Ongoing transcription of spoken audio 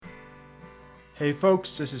Hey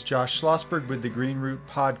folks, this is Josh Schlossberg with the Green Root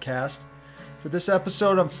Podcast. For this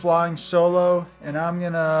episode, I'm flying solo and I'm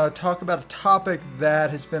going to talk about a topic that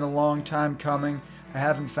has been a long time coming. I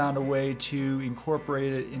haven't found a way to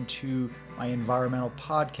incorporate it into my environmental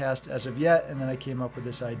podcast as of yet, and then I came up with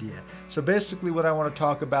this idea. So basically what I want to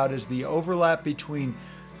talk about is the overlap between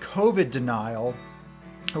COVID denial,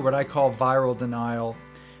 or what I call viral denial,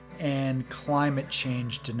 and climate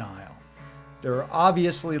change denial. There are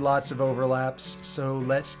obviously lots of overlaps, so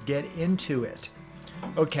let's get into it.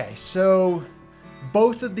 Okay, so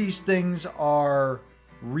both of these things are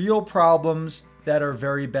real problems that are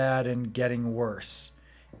very bad and getting worse.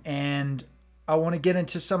 And I want to get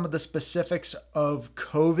into some of the specifics of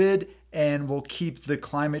COVID, and we'll keep the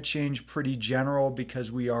climate change pretty general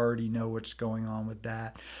because we already know what's going on with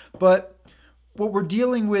that. But what we're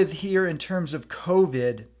dealing with here in terms of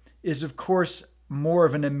COVID is, of course, more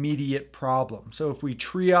of an immediate problem. So if we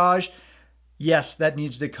triage, yes, that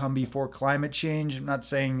needs to come before climate change. I'm not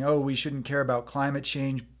saying, we shouldn't care about climate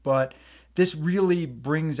change, but this really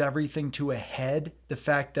brings everything to a head. The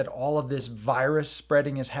fact that all of this virus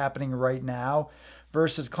spreading is happening right now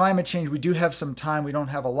versus climate change. We do have some time. We don't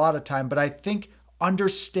have a lot of time, but I think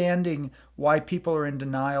understanding why people are in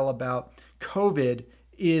denial about COVID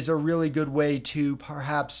is a really good way to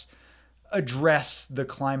perhaps address the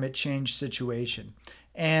climate change situation.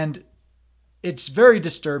 And it's very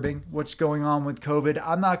disturbing what's going on with COVID.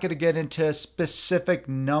 I'm not going to get into specific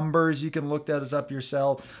numbers. You can look those up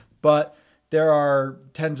yourself, but there are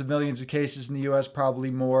tens of millions of cases in the US,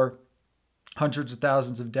 probably more, hundreds of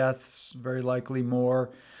thousands of deaths, very likely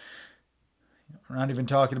more. We're not even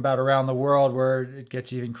talking about around the world where it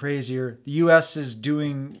gets even crazier. The US is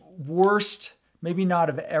doing worst, maybe not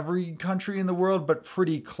of every country in the world, but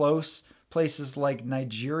pretty close. Places like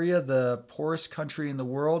Nigeria, the poorest country in the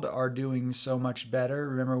world, are doing so much better.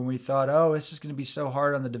 Remember when we thought, this is going to be so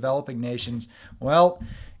hard on the developing nations? Well,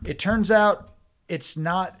 it turns out it's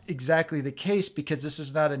not exactly the case, because this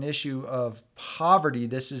is not an issue of poverty.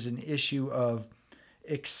 This is an issue of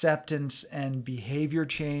acceptance and behavior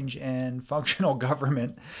change and functional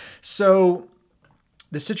government. So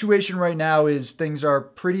the situation right now is things are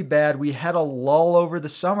pretty bad. We had a lull over the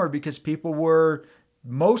summer because people were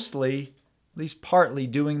mostly, at least partly,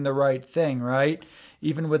 doing the right thing, right?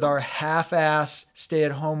 Even with our half-ass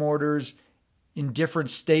stay-at-home orders in different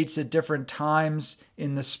states at different times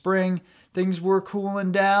in the spring, things were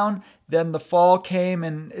cooling down. Then the fall came,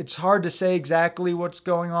 and it's hard to say exactly what's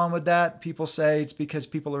going on with that. People say it's because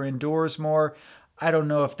people are indoors more. I don't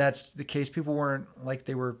know if that's the case. People weren't like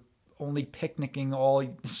they were only picnicking all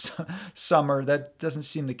summer. That doesn't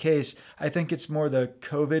seem the case. I think it's more the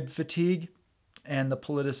COVID fatigue and the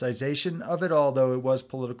politicization of it, although it was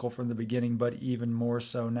political from the beginning, but even more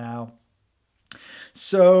so now.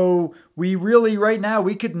 So we really, right now,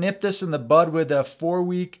 we could nip this in the bud with a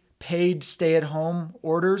 4-week paid stay-at-home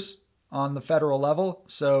orders on the federal level.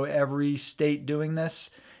 So every state doing this,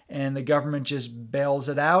 and the government just bails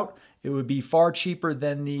it out. It would be far cheaper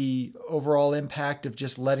than the overall impact of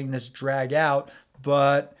just letting this drag out.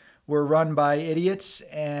 But we're run by idiots,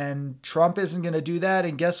 and Trump isn't going to do that.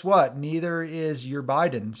 And guess what? Neither is your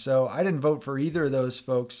Biden. So I didn't vote for either of those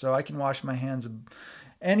folks, so I can wash my hands of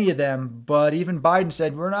any of them. But even Biden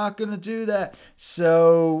said, we're not going to do that.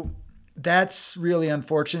 So that's really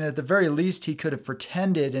unfortunate. At the very least, he could have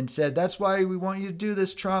pretended and said, that's why we want you to do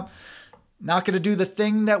this, Trump. Not going to do the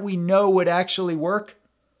thing that we know would actually work.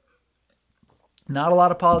 Not a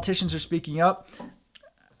lot of politicians are speaking up.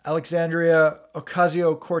 Alexandria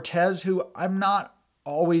Ocasio-Cortez, who I'm not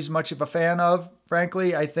always much of a fan of,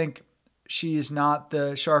 frankly. I think she's not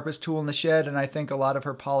the sharpest tool in the shed, and I think a lot of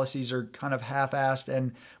her policies are kind of half-assed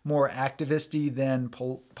and more activist-y than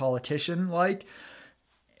politician-like.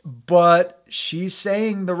 But she's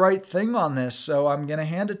saying the right thing on this, so I'm going to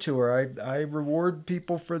hand it to her. I reward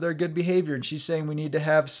people for their good behavior, and she's saying we need to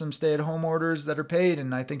have some stay-at-home orders that are paid,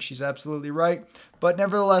 and I think she's absolutely right. But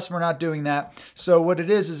nevertheless, we're not doing that. So what it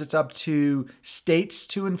is it's up to states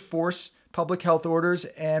to enforce public health orders,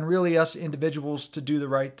 and really us individuals to do the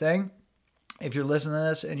right thing. If you're listening to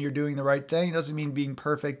this and you're doing the right thing, it doesn't mean being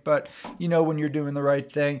perfect, but when you're doing the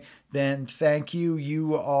right thing, then thank you.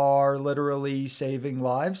 You are literally saving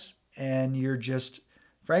lives, and you're just,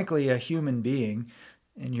 frankly, a human being,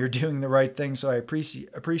 and you're doing the right thing. So I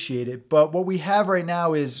appreciate it. But what we have right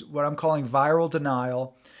now is what I'm calling viral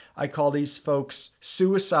denial. I call these folks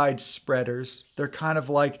suicide spreaders. They're kind of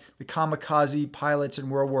like the kamikaze pilots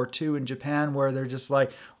in World War II in Japan, where they're just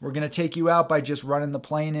like, we're going to take you out by just running the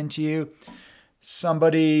plane into you.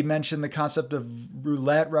 Somebody mentioned the concept of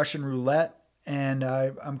roulette, Russian roulette. and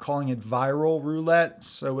I'm calling it viral roulette.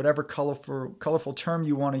 So whatever colorful term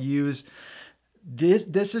you want to use,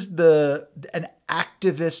 this is an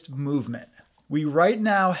activist movement. We right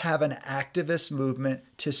now have an activist movement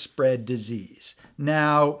to spread disease.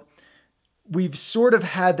 Now, we've sort of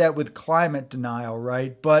had that with climate denial,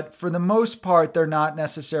 right? But for the most part, they're not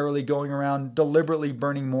necessarily going around deliberately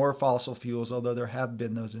burning more fossil fuels, although there have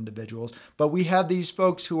been those individuals. But we have these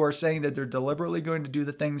folks who are saying that they're deliberately going to do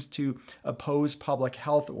the things to oppose public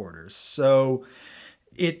health orders. So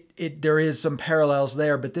there is some parallels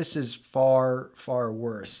there, but this is far, far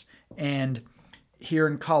worse. And here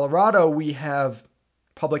in Colorado, we have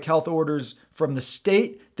public health orders from the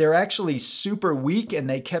state. They're actually super weak, and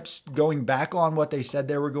they kept going back on what they said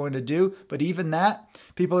they were going to do. But even that,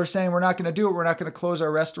 people are saying, we're not going to do it. We're not going to close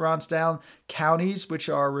our restaurants down. Counties, which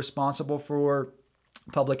are responsible for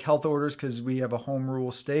public health orders because we have a home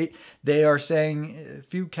rule state, they are saying, a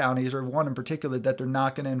few counties, or one in particular, that they're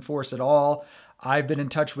not going to enforce at all. I've been in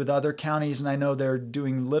touch with other counties, and I know they're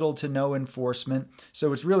doing little to no enforcement.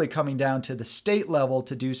 So it's really coming down to the state level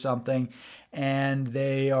to do something, and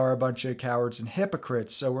they are a bunch of cowards and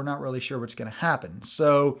hypocrites. So we're not really sure what's going to happen.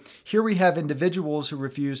 So here we have individuals who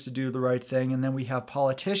refuse to do the right thing, and then we have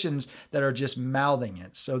politicians that are just mouthing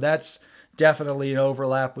it. So that's definitely an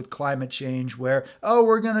overlap with climate change where, oh,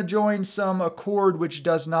 we're going to join some accord which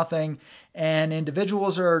does nothing. And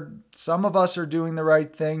some of us are doing the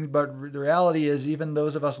right thing, but the reality is even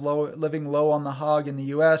those of us living low on the hog in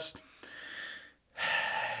the US,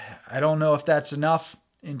 I don't know if that's enough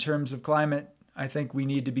in terms of climate. I think we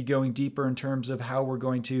need to be going deeper in terms of how we're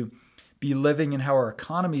going to be living and how our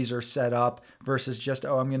economies are set up versus just,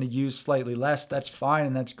 I'm going to use slightly less. That's fine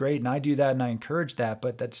and that's great. And I do that and I encourage that,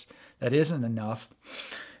 but that isn't enough.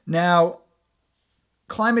 Now,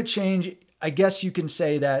 climate change, I guess you can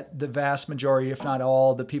say that the vast majority, if not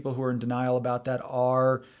all, the people who are in denial about that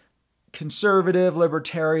are conservative,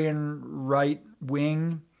 libertarian, right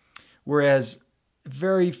wing, whereas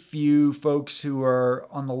very few folks who are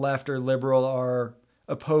on the left or liberal are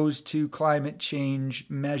opposed to climate change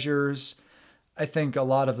measures. I think a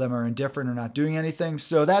lot of them are indifferent or not doing anything.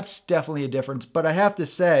 So that's definitely a difference. But I have to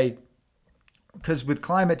say, because with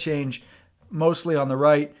climate change, mostly on the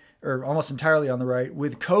right, or almost entirely on the right.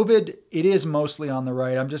 With COVID, it is mostly on the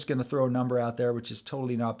right. I'm just going to throw a number out there, which is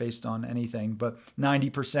totally not based on anything, but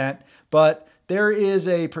 90%. But there is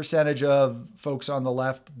a percentage of folks on the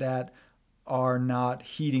left that are not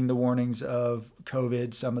heeding the warnings of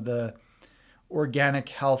COVID, some of the organic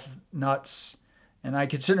health nuts. And I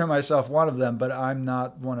consider myself one of them, but I'm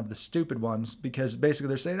not one of the stupid ones because basically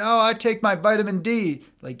they're saying, oh, I take my vitamin D.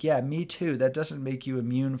 Like, yeah, me too. That doesn't make you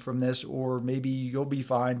immune from this, or maybe you'll be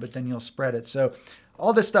fine, but then you'll spread it. So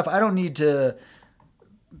all this stuff, I don't need to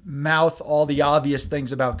mouth all the obvious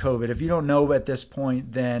things about COVID. If you don't know at this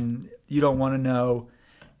point, then you don't want to know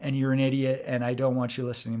and you're an idiot, and I don't want you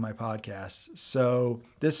listening to my podcast. So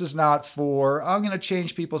this is not for, I'm going to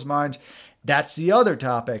change people's minds. That's the other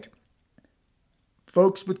topic.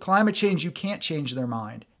 Folks, with climate change, you can't change their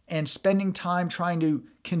mind. And spending time trying to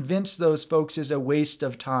convince those folks is a waste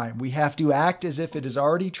of time. We have to act as if it is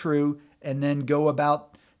already true and then go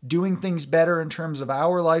about doing things better in terms of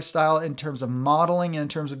our lifestyle, in terms of modeling, and in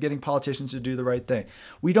terms of getting politicians to do the right thing.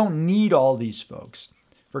 We don't need all these folks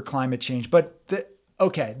for climate change. But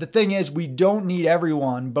the thing is, we don't need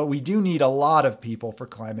everyone, but we do need a lot of people for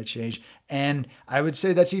climate change. And I would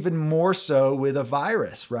say that's even more so with a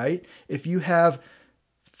virus, right? If you have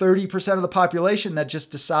 30% of the population that just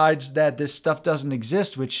decides that this stuff doesn't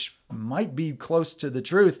exist, which might be close to the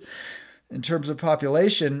truth in terms of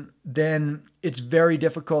population, then it's very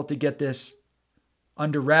difficult to get this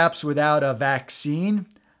under wraps without a vaccine.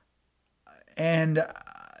 And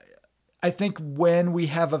I think when we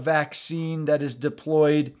have a vaccine that is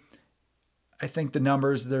deployed, I think the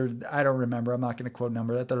numbers there, I don't remember. I'm not going to quote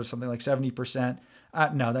numbers. I thought it was something like 70%.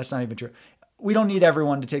 No, that's not even true. We don't need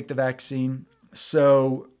everyone to take the vaccine.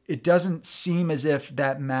 So it doesn't seem as if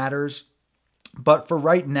that matters. But for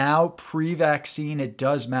right now, pre-vaccine, it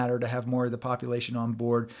does matter to have more of the population on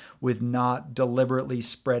board with not deliberately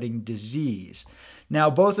spreading disease. Now,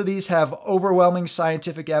 both of these have overwhelming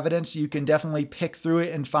scientific evidence. You can definitely pick through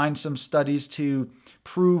it and find some studies to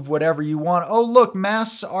prove whatever you want. Oh, look,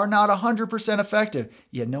 masks are not 100% effective.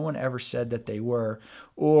 Yeah, no one ever said that they were.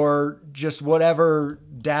 Or just whatever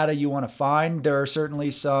data you want to find. There are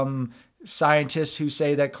certainly some scientists who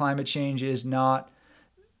say that climate change is not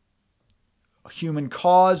human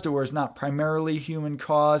caused or is not primarily human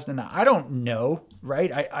caused. And I don't know,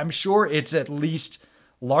 right? I'm sure it's at least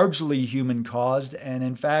largely human caused. And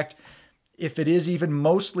in fact, if it is even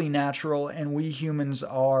mostly natural and we humans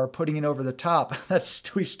are putting it over the top,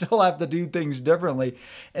 we still have to do things differently.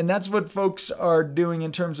 And that's what folks are doing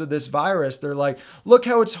in terms of this virus. They're like, look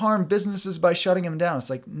how it's harmed businesses by shutting them down. It's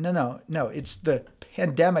like, no, it's the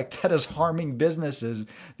pandemic that is harming businesses.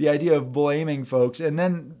 The idea of blaming folks. And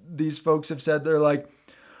then these folks have said, they're like,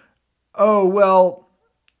 oh, well,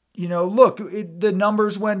 look, the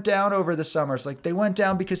numbers went down over the summer. It's like they went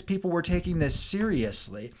down because people were taking this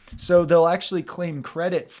seriously. So they'll actually claim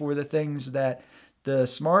credit for the things that the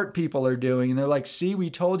smart people are doing. And they're like, see, we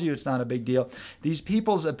told you it's not a big deal. These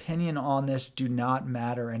people's opinion on this do not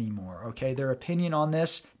matter anymore. Okay. Their opinion on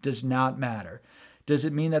this does not matter. Does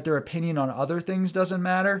it mean that their opinion on other things doesn't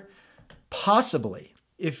matter? Possibly.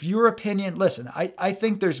 If your opinion, listen, I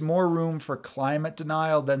think there's more room for climate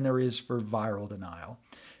denial than there is for viral denial.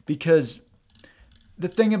 Because the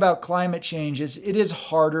thing about climate change is it is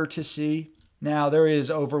harder to see. Now, there is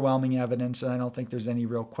overwhelming evidence, and I don't think there's any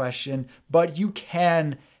real question, but you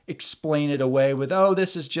can explain it away with, oh,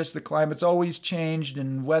 this is just the climate's always changed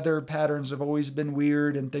and weather patterns have always been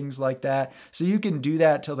weird and things like that. So you can do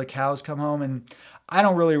that till the cows come home. And I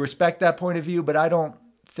don't really respect that point of view, but I don't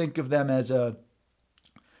think of them as a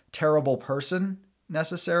terrible person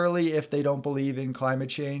necessarily if they don't believe in climate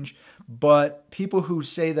change. But people who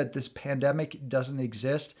say that this pandemic doesn't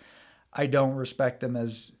exist, I don't respect them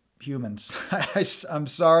as humans. I'm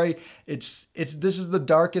sorry. This is the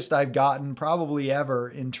darkest I've gotten probably ever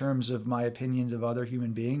in terms of my opinions of other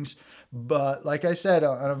human beings. But like I said,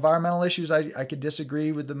 on environmental issues, I could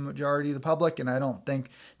disagree with the majority of the public, and I don't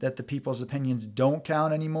think that the people's opinions don't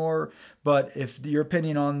count anymore. But if your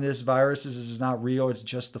opinion on this virus is not real, it's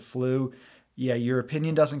just the flu, yeah, your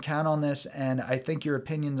opinion doesn't count on this, and I think your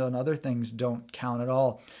opinions on other things don't count at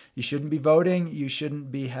all. You shouldn't be voting. You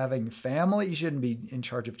shouldn't be having family. You shouldn't be in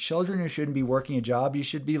charge of children. You shouldn't be working a job. You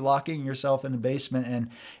should be locking yourself in a basement. And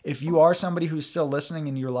if you are somebody who's still listening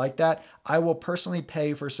and you're like that, I will personally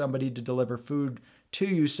pay for somebody to deliver food to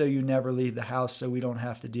you so you never leave the house, so we don't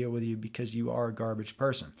have to deal with you because you are a garbage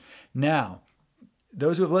person. Now,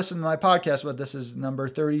 those who have listened to my podcast, but this is number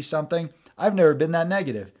 30 something, I've never been that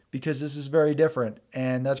negative because this is very different.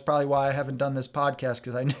 And that's probably why I haven't done this podcast,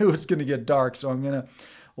 because I knew it's going to get dark. So I'm going to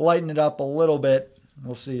lighten it up a little bit.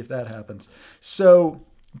 We'll see if that happens. So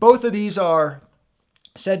both of these are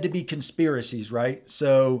said to be conspiracies, right?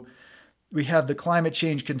 So we have the climate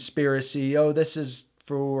change conspiracy. Oh, this is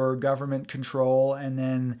for government control. And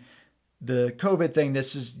then the COVID thing,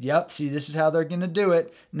 this is how they're going to do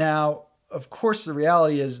it. Now, of course, the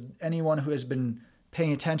reality is anyone who has been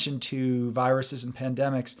paying attention to viruses and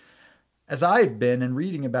pandemics, as I've been and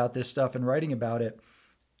reading about this stuff and writing about it,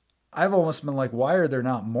 I've almost been like, why are there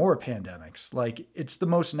not more pandemics? Like, it's the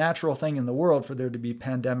most natural thing in the world for there to be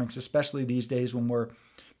pandemics, especially these days when we're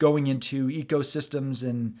going into ecosystems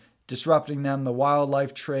and disrupting them, the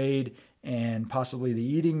wildlife trade, and possibly the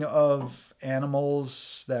eating of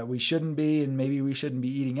animals that we shouldn't be, and maybe we shouldn't be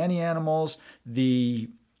eating any animals, the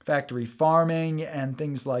factory farming and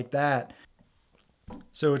things like that.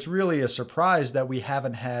 So it's really a surprise that we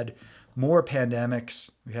haven't had more pandemics.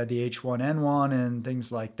 We had the H1N1 and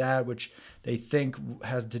things like that, which they think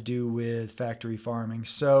has to do with factory farming.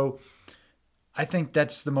 So I think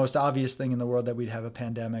that's the most obvious thing in the world, that we'd have a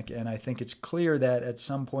pandemic. And I think it's clear that at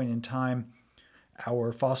some point in time,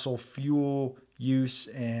 our fossil fuel use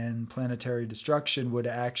and planetary destruction would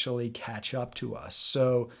actually catch up to us.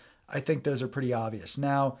 So I think those are pretty obvious.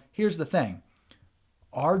 Now, here's the thing.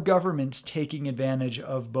 Are governments taking advantage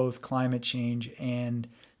of both climate change and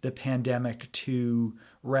the pandemic to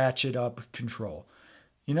ratchet up control?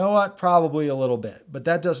 You know what? Probably a little bit, but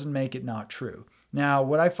that doesn't make it not true. Now,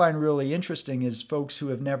 what I find really interesting is folks who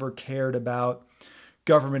have never cared about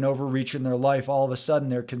government overreach in their life, all of a sudden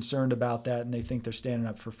they're concerned about that and they think they're standing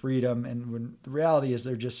up for freedom. And when the reality is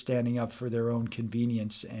they're just standing up for their own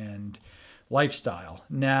convenience and lifestyle.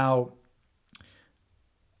 Now,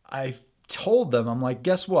 I told them, I'm like,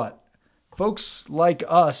 guess what? Folks like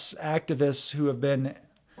us, activists who have been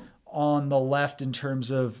on the left in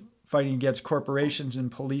terms of fighting against corporations and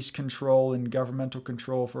police control and governmental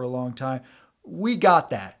control for a long time, we got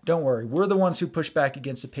that. Don't worry. We're the ones who pushed back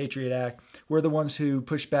against the Patriot Act. We're the ones who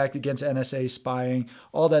pushed back against NSA spying,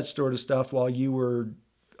 all that sort of stuff while you were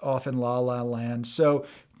off in La La Land. So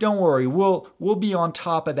don't worry. We'll be on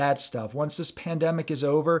top of that stuff. Once this pandemic is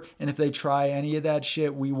over, and if they try any of that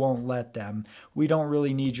shit, we won't let them. We don't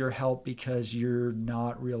really need your help because you're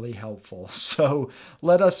not really helpful. So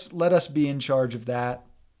let us be in charge of that.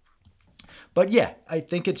 But yeah, I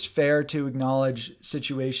think it's fair to acknowledge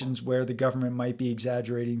situations where the government might be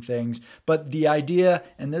exaggerating things. But the idea,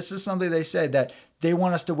 and this is something they say, that they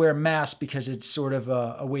want us to wear masks because it's sort of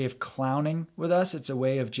a way of clowning with us. It's a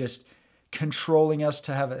way of just controlling us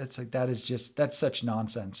to have it. It's like, that's such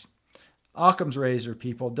nonsense. Occam's razor,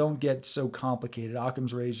 people, don't get so complicated.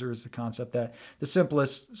 Occam's razor is the concept that the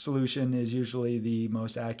simplest solution is usually the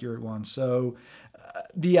most accurate one. So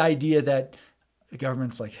the idea that the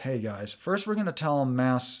government's like, hey guys, first we're going to tell them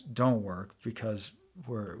masks don't work because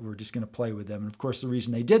we're just going to play with them. And of course, the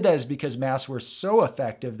reason they did that is because masks were so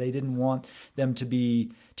effective, they didn't want them to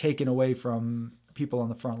be taken away from people on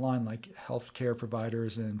the front line, like healthcare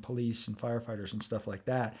providers and police and firefighters and stuff like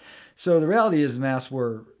that. So the reality is masks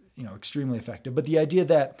were, extremely effective. But the idea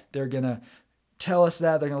that they're going to tell us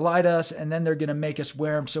that, they're going to lie to us, and then they're going to make us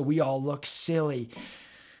wear them so we all look silly.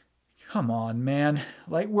 Come on, man.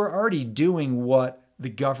 Like, we're already doing what the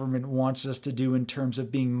government wants us to do in terms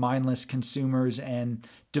of being mindless consumers and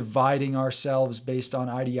dividing ourselves based on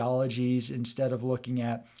ideologies instead of looking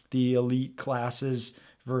at the elite classes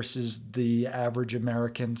versus the average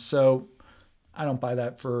American. So I don't buy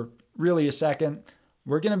that for really a second.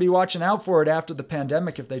 We're going to be watching out for it after the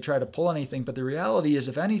pandemic if they try to pull anything. But the reality is,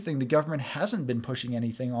 if anything, the government hasn't been pushing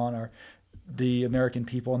anything on the American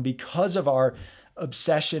people. And because of our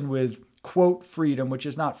obsession with, quote, freedom, which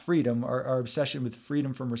is not freedom, our obsession with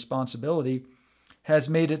freedom from responsibility has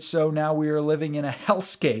made it so now we are living in a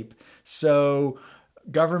hellscape. So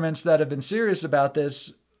governments that have been serious about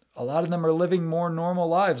this, a lot of them are living more normal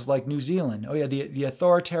lives, like New Zealand. Oh yeah, the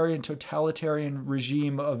authoritarian, totalitarian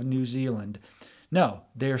regime of New Zealand. No,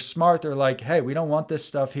 they're smart. They're like, hey, we don't want this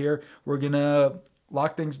stuff here. We're going to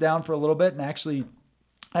lock things down for a little bit. And actually,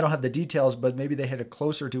 I don't have the details, but maybe they had a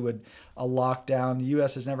closer to a lockdown. The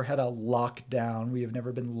U.S. has never had a lockdown. We have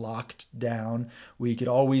never been locked down. We could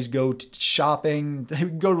always go shopping. We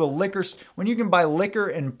could go to a liquor. When you can buy liquor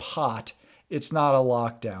and pot, it's not a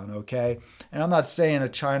lockdown, okay? And I'm not saying a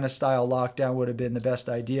China-style lockdown would have been the best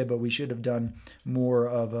idea, but we should have done more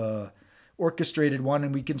of a orchestrated one,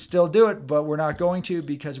 and we can still do it, but we're not going to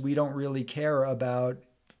because we don't really care about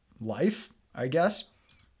life, I guess.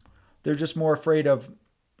 They're just more afraid of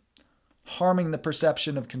harming the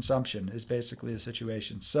perception of consumption is basically the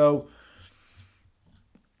situation. So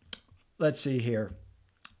let's see here.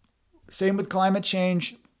 Same with climate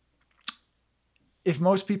change. If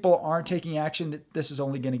most people aren't taking action, this is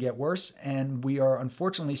only going to get worse, and we are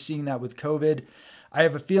unfortunately seeing that with COVID. I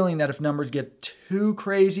have a feeling that if numbers get too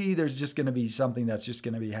crazy, there's just going to be something that's just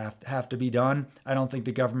going to be have to be done. I don't think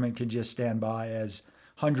the government can just stand by as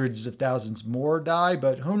hundreds of thousands more die,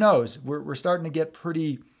 but who knows? We're starting to get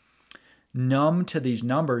pretty numb to these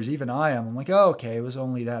numbers. Even I am. I'm like, oh, okay, it was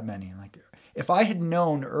only that many. Like, if I had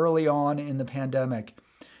known early on in the pandemic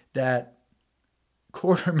that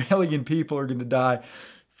 250,000 people are going to die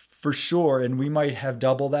for sure, and we might have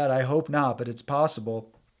double that. I hope not, but it's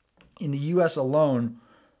possible. In the U.S. alone,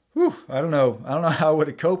 I don't know how I would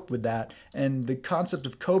have coped with that. And the concept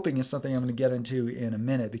of coping is something I'm going to get into in a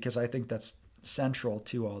minute because I think that's central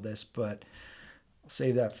to all this, but I'll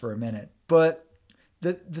save that for a minute. But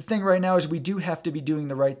the thing right now is we do have to be doing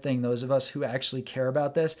the right thing, those of us who actually care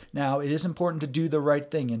about this. Now, it is important to do the right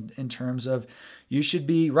thing in terms of you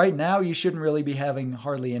shouldn't really be having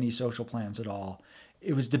hardly any social plans at all.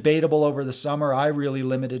 It was debatable over the summer. I really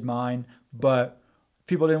limited mine, but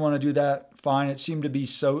people didn't want to do that. Fine. It seemed to be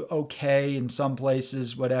so okay in some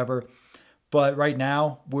places, whatever. But right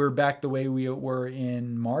now, we're back the way we were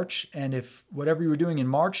in March. And if whatever you were doing in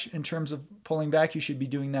March in terms of pulling back, you should be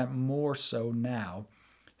doing that more so now.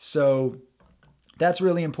 So that's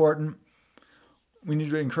really important. We need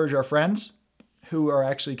to encourage our friends who are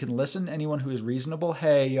actually can listen, anyone who is reasonable.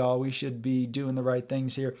 Hey, y'all, we should be doing the right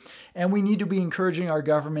things here. And we need to be encouraging our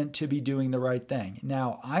government to be doing the right thing.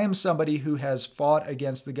 Now, I am somebody who has fought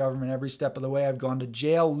against the government every step of the way. I've gone to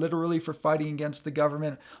jail literally for fighting against the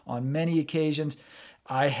government on many occasions.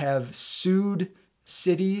 I have sued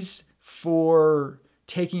cities for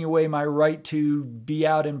taking away my right to be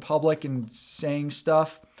out in public and saying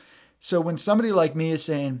stuff. So when somebody like me is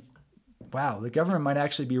saying, wow, the government might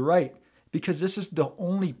actually be right, because this is the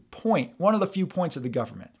only point, one of the few points of the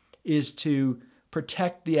government, is to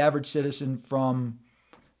protect the average citizen from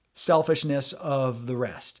selfishness of the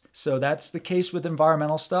rest. So that's the case with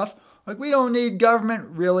environmental stuff. Like, we don't need government,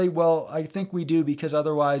 really. Well, I think we do, because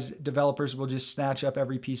otherwise developers will just snatch up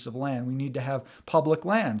every piece of land. We need to have public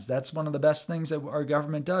lands. That's one of the best things that our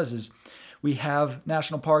government does is we have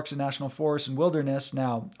national parks and national forests and wilderness.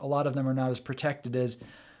 Now, a lot of them are not as protected as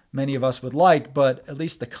many of us would like, but at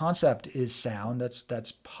least the concept is sound.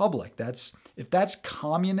 That's public. If that's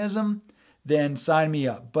communism, then sign me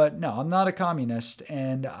up. But no, I'm not a communist,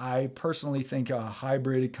 and I personally think a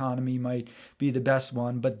hybrid economy might be the best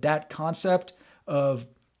one. But that concept of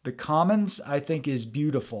the commons, I think, is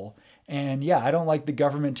beautiful. And yeah, I don't like the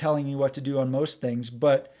government telling you what to do on most things,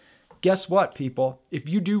 but guess what, people? If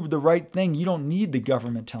you do the right thing, you don't need the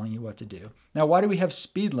government telling you what to do. Now, why do we have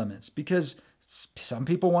speed limits? Because some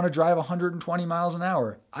people want to drive 120 miles an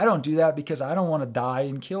hour. I don't do that because I don't want to die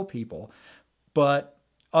and kill people. But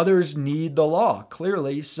others need the law,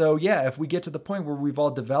 clearly. So yeah, if we get to the point where we've all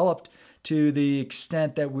developed to the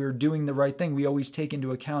extent that we're doing the right thing, we always take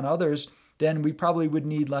into account others, then we probably would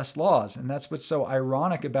need less laws. And that's what's so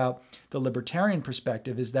ironic about the libertarian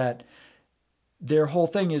perspective, is that their whole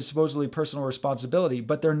thing is supposedly personal responsibility,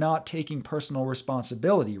 but they're not taking personal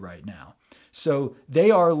responsibility right now. So they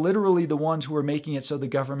are literally the ones who are making it so the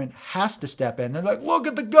government has to step in. They're like, look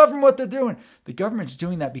at the government, what they're doing. The government's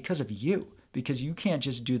doing that because of you, because you can't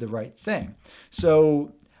just do the right thing.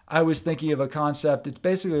 So I was thinking of a concept. It's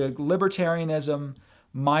basically like libertarianism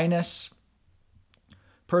minus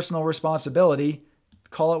personal responsibility.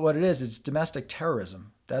 Call it what it is. It's domestic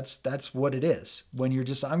terrorism. That's what it is. When you're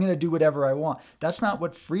just, I'm going to do whatever I want. That's not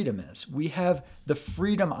what freedom is. We have the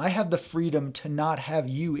freedom. I have the freedom to not have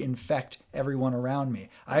you infect everyone around me.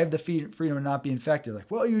 I have the freedom to not be infected. Like,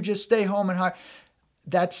 well, you just stay home and hide.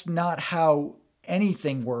 That's not how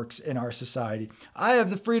anything works in our society. I have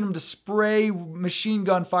the freedom to spray machine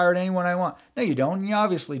gun fire at anyone I want. No, you don't. You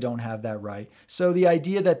obviously don't have that right. So the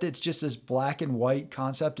idea that it's just this black and white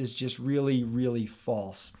concept is just really, really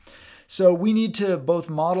false. So we need to both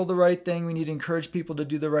model the right thing, we need to encourage people to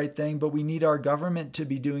do the right thing, but we need our government to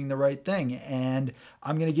be doing the right thing. And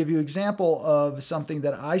I'm going to give you an example of something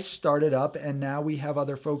that I started up, and now we have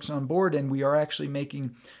other folks on board, and we are actually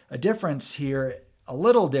making a difference here, a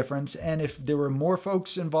little difference. And if there were more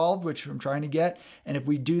folks involved, which I'm trying to get, and if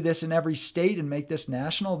we do this in every state and make this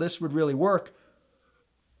national, this would really work.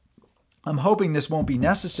 I'm hoping this won't be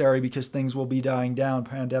necessary because things will be dying down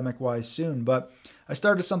pandemic-wise soon, but I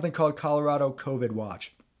started something called Colorado COVID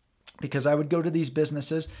Watch, because I would go to these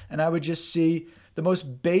businesses and I would just see the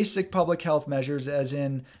most basic public health measures, as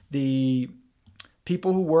in the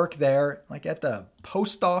people who work there, like at the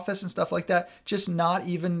post office and stuff like that, just not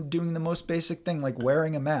even doing the most basic thing, like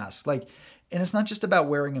wearing a mask. And it's not just about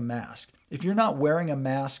wearing a mask. If you're not wearing a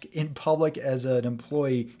mask in public as an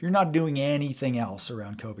employee, you're not doing anything else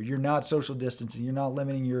around COVID. You're not social distancing. You're not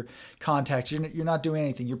limiting your contacts. You're not doing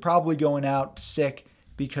anything. You're probably going out sick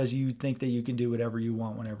because you think that you can do whatever you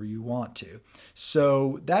want whenever you want to.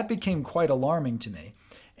 So that became quite alarming to me.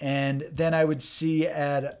 And then I would see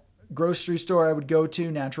at grocery store I would go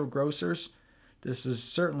to, Natural Grocers. This is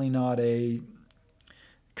certainly not a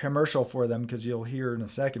commercial for them, because you'll hear in a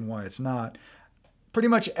second why it's not. Pretty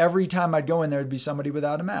much every time I'd go in, there'd be somebody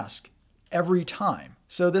without a mask. Every time.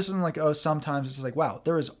 So this isn't like, oh, sometimes. It's like, wow,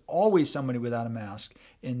 there is always somebody without a mask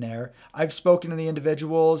in there. I've spoken to the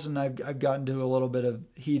individuals, and I've gotten to a little bit of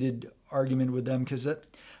heated argument with them, because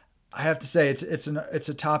I have to say it's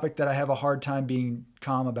a topic that I have a hard time being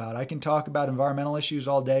calm about. I can talk about environmental issues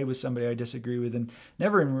all day with somebody I disagree with and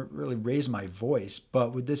never really raise my voice.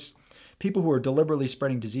 But with this, people who are deliberately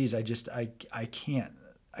spreading disease, I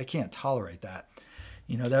can't tolerate that.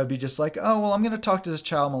 That would be just like, oh, well, I'm going to talk to this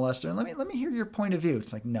child molester and let me hear your point of view.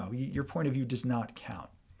 It's like, no, your point of view does not count.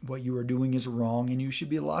 What you are doing is wrong, and you should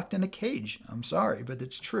be locked in a cage. I'm sorry, but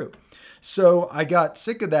it's true. So I got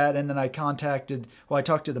sick of that, and then I talked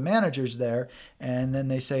to the managers there, and then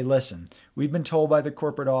they say, listen, we've been told by the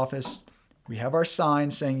corporate office, we have our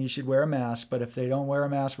signs saying you should wear a mask, but if they don't wear a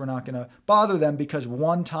mask, we're not going to bother them, because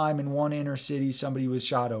one time in one inner city, somebody was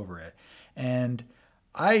shot over it. And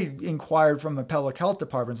I inquired from the public health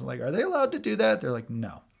departments, like, are they allowed to do that? They're like,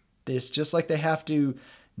 no. It's just like they have to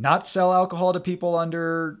not sell alcohol to people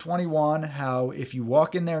under 21, how if you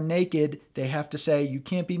walk in there naked, they have to say you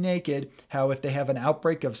can't be naked, how if they have an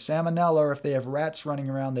outbreak of salmonella or if they have rats running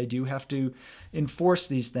around, they do have to enforce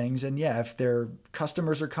these things. And yeah, if their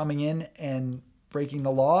customers are coming in and breaking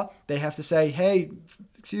the law, they have to say, hey,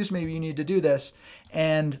 excuse me, you need to do this.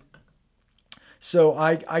 And so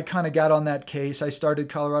I kind of got on that case. I started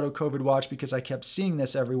Colorado COVID Watch because I kept seeing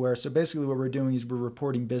this everywhere. So basically what we're doing is we're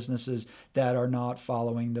reporting businesses that are not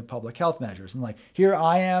following the public health measures. And like, here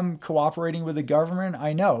I am cooperating with the government,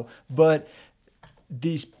 I know, but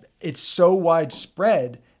it's so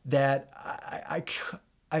widespread that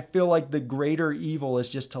I feel like the greater evil is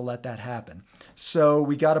just to let that happen. So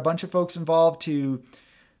we got a bunch of folks involved to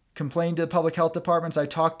complain to the public health departments. I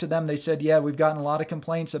talked to them. They said, yeah, we've gotten a lot of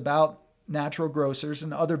complaints about Natural Grocers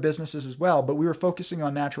and other businesses as well. But we were focusing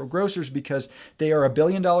on Natural Grocers because they are a $1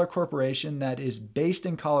 billion corporation that is based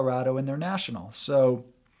in Colorado, and they're national. So,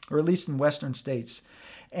 or at least in Western states.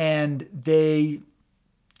 And they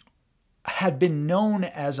had been known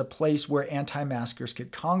as a place where anti-maskers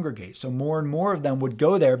could congregate. So more and more of them would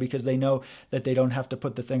go there because they know that they don't have to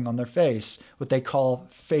put the thing on their face, what they call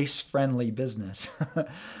face-friendly business.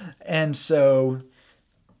 And so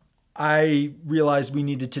I realized we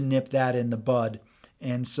needed to nip that in the bud.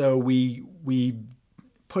 And so we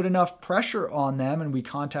put enough pressure on them, and we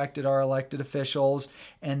contacted our elected officials,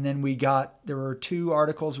 and then there were 2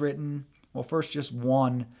 articles written. Well, first just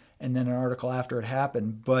one, and then an article after it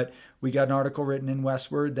happened. But we got an article written in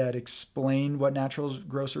Westword that explained what Natural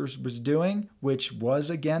Grocers was doing, which was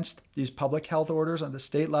against these public health orders on the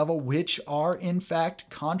state level, which are in fact,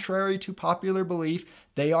 contrary to popular belief,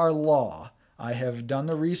 they are law. I have done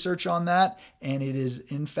the research on that, and it is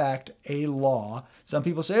in fact a law. Some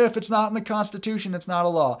people say, if it's not in the Constitution, it's not a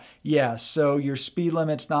law. Yeah, so your speed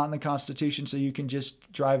limit's not in the Constitution, so you can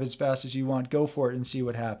just drive as fast as you want. Go for it and see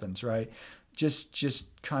what happens, right? Just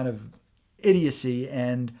kind of idiocy.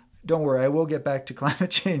 And don't worry, I will get back to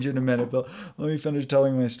climate change in a minute, but let me finish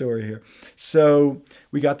telling my story here. So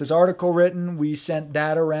we got this article written. We sent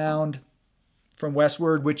that around from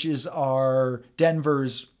Westword, which is our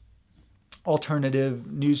Denver's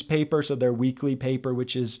alternative newspaper, so their weekly paper,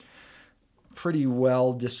 which is pretty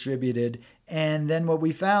well distributed. And then what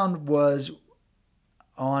we found was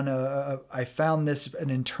I found an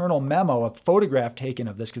internal memo, a photograph taken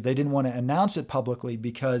of this, because they didn't want to announce it publicly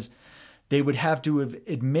because they would have to have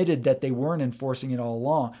admitted that they weren't enforcing it all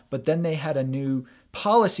along. But then they had a new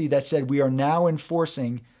policy that said we are now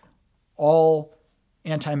enforcing all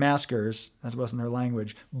anti-maskers. That wasn't their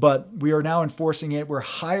language, but we are now enforcing it. We're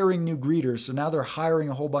hiring new greeters. So now they're hiring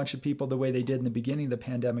a whole bunch of people the way they did in the beginning of the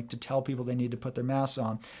pandemic to tell people they need to put their masks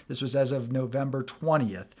on. This was as of November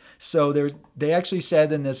 20th. So they actually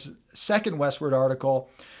said in this second Westword article,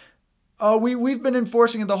 oh, we've been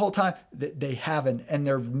enforcing it the whole time. They haven't. And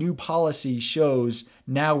their new policy shows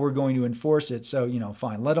now we're going to enforce it. So,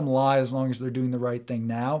 fine, let them lie as long as they're doing the right thing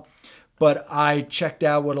now. But I checked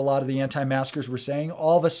out what a lot of the anti-maskers were saying.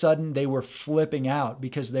 All of a sudden, they were flipping out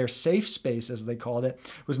because their safe space, as they called it,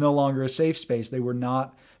 was no longer a safe space. They were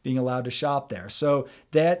not being allowed to shop there. So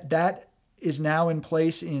that is now in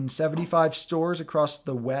place in 75 stores across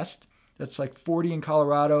the West. That's like 40 in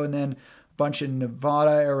Colorado, and then a bunch in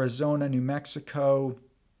Nevada, Arizona, New Mexico,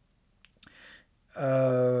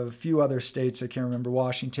 a few other states. I can't remember,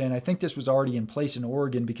 Washington. I think this was already in place in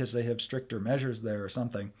Oregon because they have stricter measures there or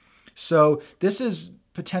something. So this is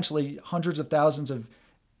potentially hundreds of thousands of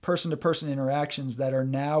person-to-person interactions that are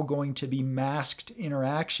now going to be masked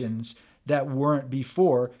interactions that weren't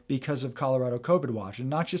before because of Colorado COVID Watch. And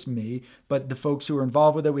not just me, but the folks who are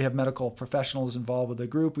involved with it. We have medical professionals involved with the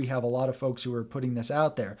group. We have a lot of folks who are putting this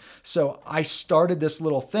out there. So I started this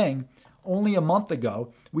little thing only a month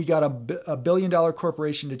ago. We got a $1 billion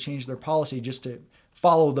corporation to change their policy just to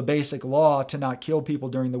follow the basic law to not kill people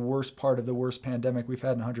during the worst part of the worst pandemic we've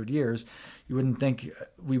had in 100 years. You wouldn't think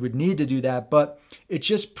we would need to do that, but it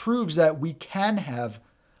just proves that we can have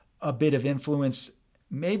a bit of influence,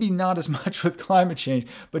 maybe not as much with climate change,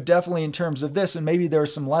 but definitely in terms of this. And maybe there are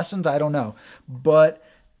some lessons, I don't know. But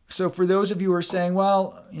so for those of you who are saying,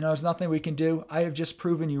 well, there's nothing we can do, I have just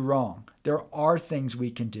proven you wrong. There are things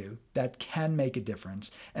we can do that can make a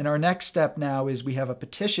difference. And our next step now is we have a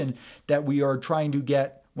petition that we are trying to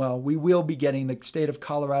get, we will be getting the state of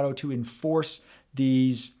Colorado to enforce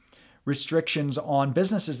these restrictions on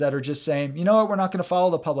businesses that are just saying, you know what, we're not going to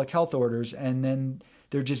follow the public health orders. And then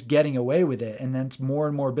they're just getting away with it. And then more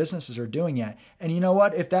and more businesses are doing it. And you know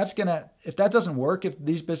what? If that doesn't work, if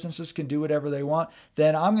these businesses can do whatever they want,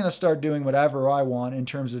 then I'm going to start doing whatever I want in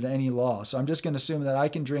terms of any law. So I'm just going to assume that I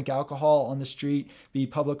can drink alcohol on the street, be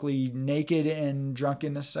publicly naked and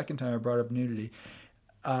drunken. The second time I brought up nudity.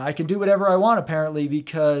 I can do whatever I want, apparently,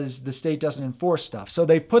 because the state doesn't enforce stuff. So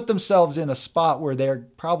they put themselves in a spot where they're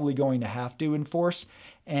probably going to have to enforce.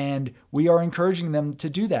 And we are encouraging them to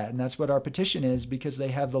do that. And that's what our petition is, because they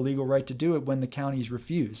have the legal right to do it when the counties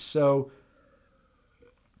refuse. So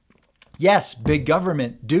yes, big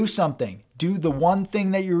government, do something. Do the one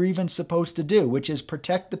thing that you're even supposed to do, which is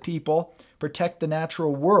protect the people, protect the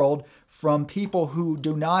natural world from people who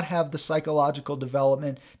do not have the psychological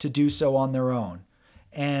development to do so on their own.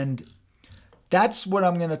 And that's what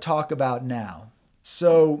I'm going to talk about now.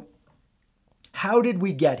 So how did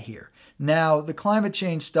we get here? Now, the climate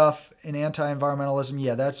change stuff and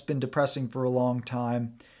anti-environmentalism, that's been depressing for a long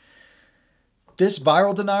time. This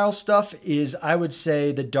viral denial stuff is, I would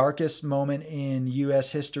say, the darkest moment in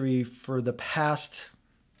U.S. history for the past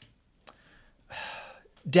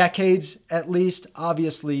decades, at least.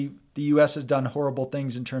 Obviously, the U.S. has done horrible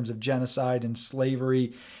things in terms of genocide and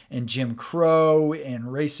slavery and Jim Crow and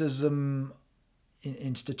racism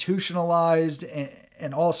institutionalized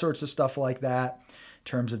and all sorts of stuff like that in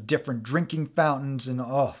terms of different drinking fountains and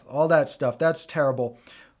all that stuff. That's terrible.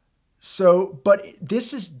 So, but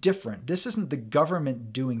this is different. This isn't the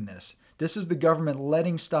government doing this. This is the government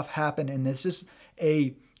letting stuff happen. And this is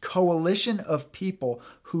a coalition of people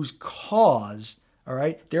whose cause, all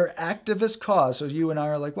right, their activist cause. So you and I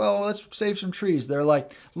are like, well, let's save some trees. They're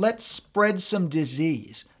like, let's spread some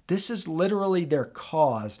disease. This is literally their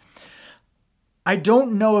cause. I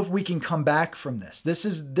don't know if we can come back from this. This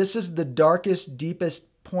is the darkest, deepest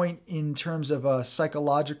point in terms of a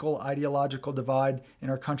psychological, ideological divide in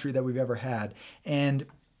our country that we've ever had. And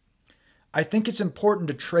I think it's important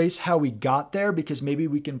to trace how we got there because maybe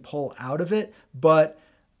we can pull out of it. But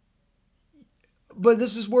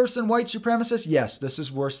this is worse than white supremacists? Yes, this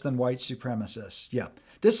is worse than white supremacists. Yeah.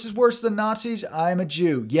 This is worse than Nazis? I'm a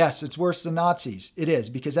Jew. Yes, it's worse than Nazis. It is,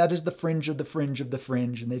 because that is the fringe of the fringe of the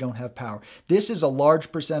fringe, and they don't have power. This is a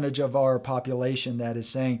large percentage of our population that is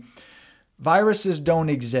saying viruses don't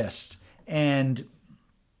exist. And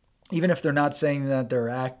even if they're not saying that, they're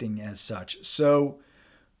acting as such. So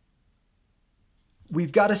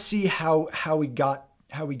we've got to see how we got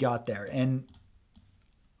there. And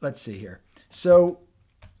let's see here. So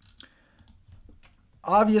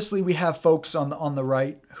obviously we have folks on the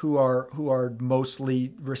right who are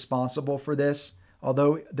mostly responsible for this.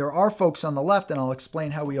 Although there are folks on the left, and I'll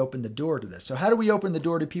explain how we open the door to this. So how do we open the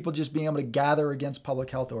door to people just being able to gather against public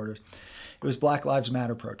health orders? It was Black Lives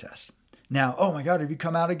Matter protests. Now, oh my God, have you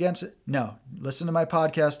come out against it? No. Listen to my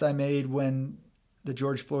podcast I made when the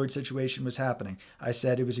George Floyd situation was happening. I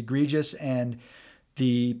said it was egregious, and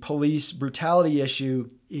the police brutality issue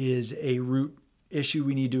is a root issue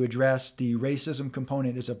we need to address. The racism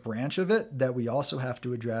component is a branch of it that we also have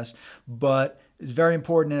to address, but it's very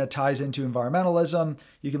important and it ties into environmentalism.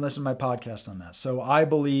 You can listen to my podcast on that. So I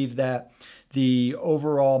believe that the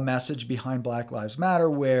overall message behind Black Lives Matter,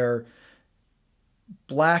 where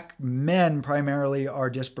Black men primarily are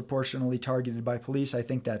disproportionately targeted by police, I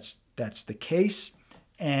think that's the case.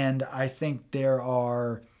 And I think there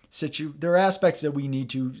are aspects that we need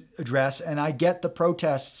to address. And I get the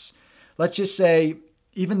protests. Let's just say,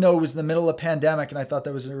 even though it was the middle of a pandemic and I thought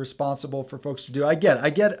that was irresponsible for folks to do, I get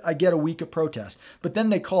a week of protest. But then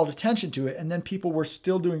they called attention to it, and then people were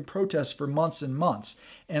still doing protests for months and months.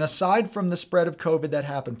 And aside from the spread of COVID that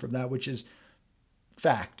happened from that, which is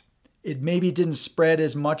fact, it maybe didn't spread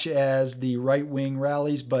as much as the right-wing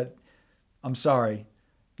rallies, but I'm sorry.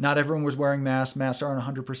 Not everyone was wearing masks. Masks aren't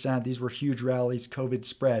 100%. These were huge rallies. COVID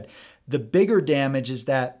spread. The bigger damage is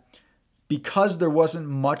that because there wasn't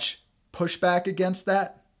much pushback against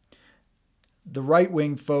that, the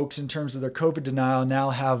right-wing folks, in terms of their COVID denial, now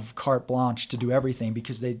have carte blanche to do everything,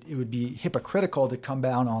 because it would be hypocritical to come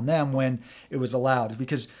down on them when it was allowed.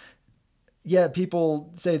 Because yeah,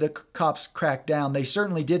 people say the cops cracked down. They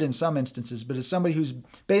certainly did in some instances, but as somebody who's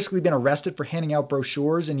basically been arrested for handing out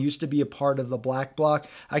brochures and used to be a part of the Black Bloc,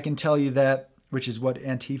 I can tell you that, which is what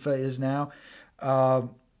Antifa is now,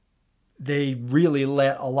 they really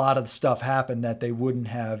let a lot of stuff happen that they wouldn't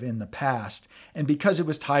have in the past. And because it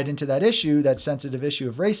was tied into that issue, that sensitive issue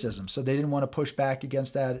of racism, so they didn't want to push back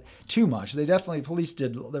against that too much. There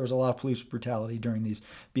was a lot of police brutality during these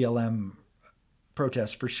BLM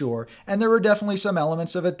protests for sure. And there were definitely some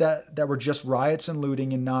elements of it that were just riots and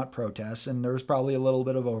looting and not protests. And there was probably a little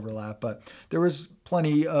bit of overlap, but there was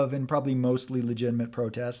plenty of, and probably mostly, legitimate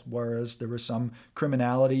protests, whereas there was some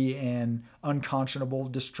criminality and unconscionable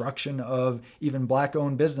destruction of even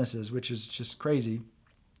Black-owned businesses, which is just crazy.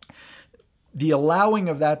 The allowing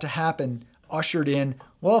of that to happen ushered in,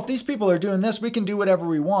 well, if these people are doing this, we can do whatever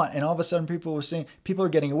we want. And all of a sudden people were saying, people are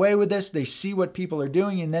getting away with this. They see what people are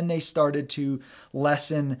doing, and then they started to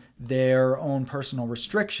lessen their own personal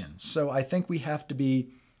restrictions. So I think we have to be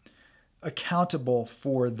accountable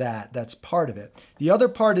for that. That's part of it. The other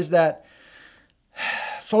part is that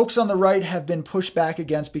folks on the right have been pushed back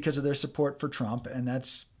against because of their support for Trump, and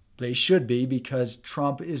they should be, because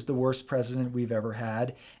Trump is the worst president we've ever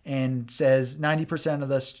had, and says 90% of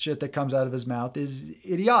the shit that comes out of his mouth is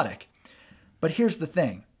idiotic. But here's the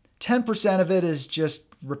thing. 10% of it is just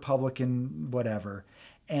Republican whatever.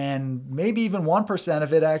 And maybe even 1%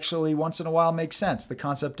 of it actually once in a while makes sense. The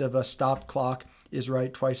concept of a stopped clock is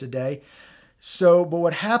right twice a day. So, but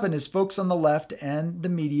what happened is folks on the left and the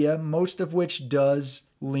media, most of which does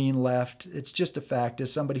lean left, it's just a fact,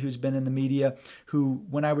 as somebody who's been in the media, who,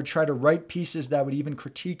 when I would try to write pieces that would even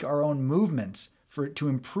critique our own movements to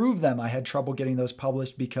improve them, I had trouble getting those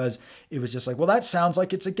published, because it was just like, well, that sounds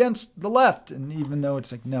like it's against the left. And even though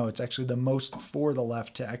it's like, no, it's actually the most for the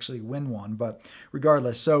left to actually win one. But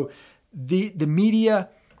regardless, so the media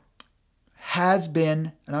has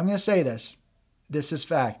been, and I'm going to say this is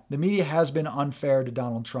fact, the media has been unfair to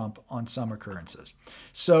Donald Trump on some occurrences.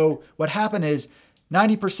 So what happened is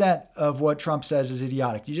 90% of what Trump says is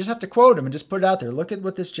idiotic. You just have to quote him and just put it out there. Look at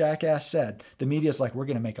what this jackass said. The media's like, we're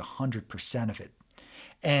going to make 100% of it.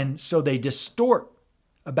 And so they distort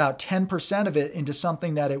about 10% of it into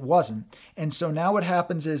something that it wasn't. And so now what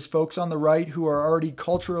happens is folks on the right who are already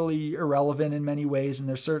culturally irrelevant in many ways, and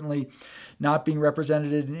they're certainly not being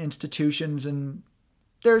represented in institutions, and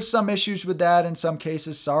there's some issues with that in some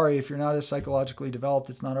cases. Sorry, if you're not as psychologically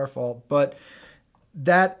developed, it's not our fault. But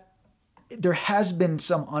that there has been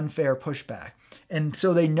some unfair pushback. And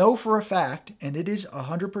so they know for a fact, and it is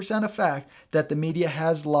 100% a fact, that the media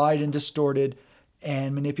has lied and distorted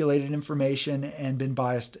and manipulated information and been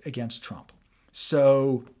biased against Trump.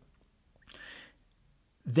 So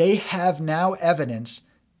they have now evidence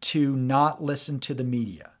to not listen to the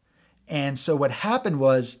media. And so what happened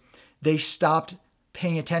was they stopped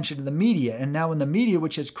paying attention to the media. And now in the media,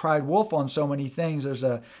 which has cried wolf on so many things, there's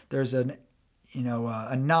a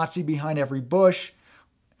Nazi behind every bush,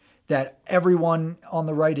 that everyone on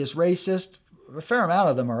the right is racist. A fair amount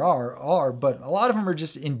of them are, but a lot of them are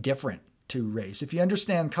just indifferent to race. If you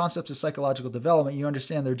understand concepts of psychological development, you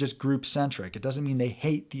understand they're just group centric. It doesn't mean they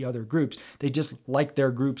hate the other groups. They just like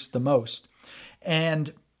their groups the most.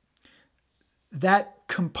 And that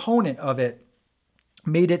component of it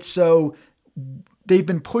made it so they've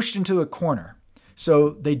been pushed into a corner.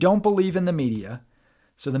 So they don't believe in the media.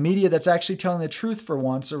 So the media that's actually telling the truth for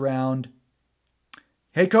once around,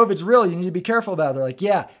 hey, COVID's real, you need to be careful about it. They're like,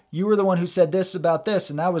 yeah, you were the one who said this about this,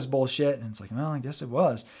 and that was bullshit. And it's like, well, I guess it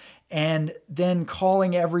was. And then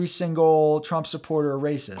calling every single Trump supporter a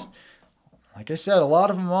racist. Like I said, a lot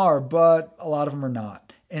of them are, but a lot of them are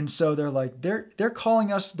not. And so they're like, they're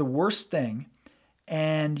calling us the worst thing.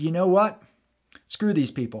 And you know what? Screw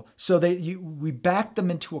these people. So we backed them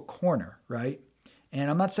into a corner, right? And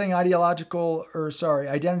I'm not saying identity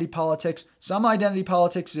politics. Some identity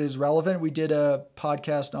politics is relevant. We did a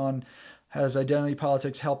podcast on, has identity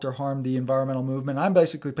politics helped or harmed the environmental movement? I'm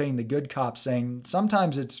basically playing the good cop, saying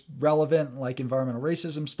sometimes it's relevant, like environmental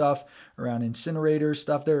racism stuff, around incinerators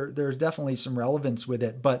stuff. There's definitely some relevance with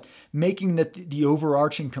it, but making that the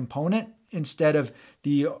overarching component, instead of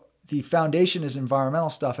the foundation is environmental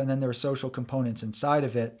stuff, and then there are social components inside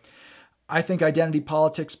of it. I think identity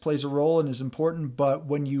politics plays a role and is important, but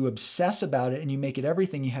when you obsess about it and you make it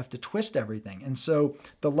everything, you have to twist everything. And so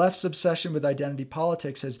the left's obsession with identity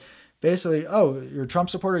politics has basically, oh, you're a Trump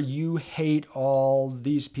supporter, you hate all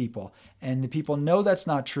these people. And the people know that's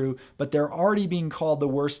not true, but they're already being called the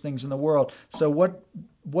worst things in the world. So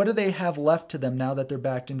what do they have left to them now that they're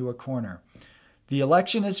backed into a corner? The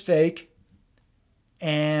election is fake,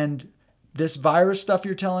 and this virus stuff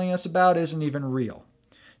you're telling us about isn't even real.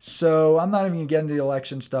 So I'm not even going to get into the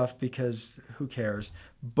election stuff because who cares?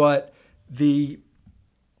 But the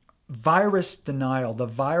virus denial, the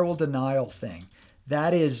viral denial thing,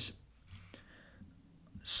 that is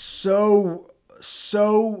so,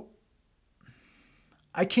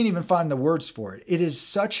 I can't even find the words for it. It is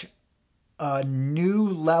such a new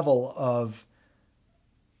level of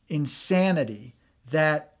insanity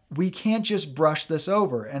that we can't just brush this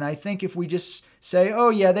over. And I think if we just say, oh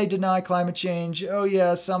yeah, they deny climate change. Oh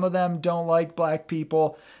yeah, some of them don't like black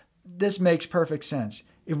people. This makes perfect sense.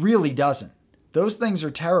 It really doesn't. Those things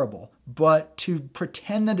are terrible. But to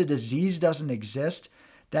pretend that a disease doesn't exist,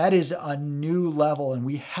 that is a new level. And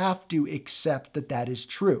we have to accept that that is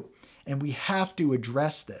true. And we have to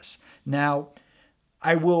address this. Now,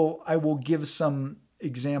 I will give some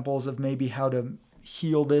examples of maybe how to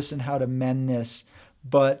heal this and how to mend this.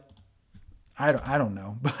 But I don't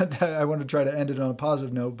know. But I want to try to end it on a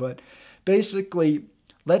positive note. But basically,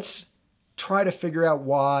 let's try to figure out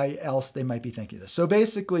why else they might be thinking this. So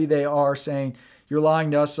basically, they are saying, you're lying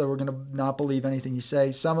to us, so we're going to not believe anything you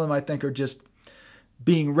say. Some of them, I think, are just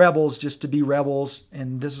being rebels just to be rebels.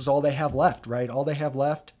 And this is all they have left, right? All they have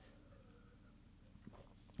left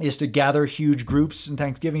is to gather huge groups in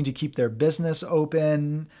Thanksgiving to keep their business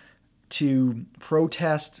open, to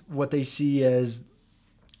protest what they see as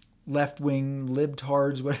left-wing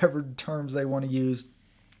libtards, whatever terms they want to use.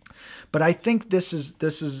 But I think this is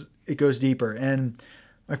it goes deeper. And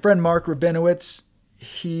my friend Mark Rabinowitz,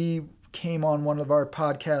 he came on one of our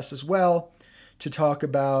podcasts as well to talk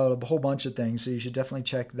about a whole bunch of things. So you should definitely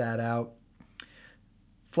check that out.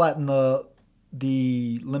 Flatten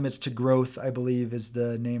the Limits to Growth, I believe, is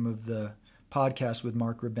the name of the podcast with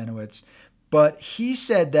Mark Rabinowitz. But he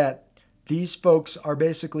said that these folks are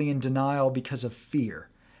basically in denial because of fear.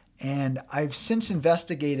 And I've since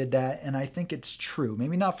investigated that, and I think it's true.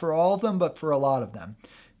 Maybe not for all of them, but for a lot of them.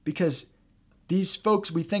 Because these folks,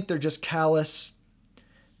 we think they're just callous,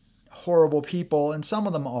 horrible people, and some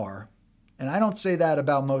of them are. And I don't say that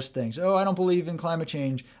about most things. Oh, I don't believe in climate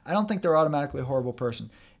change. I don't think they're automatically a horrible person.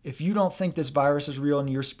 If you don't think this virus is real and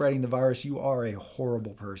you're spreading the virus, you are a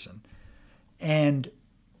horrible person.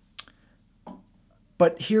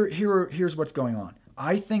 But here's what's going on.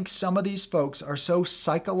 I think some of these folks are so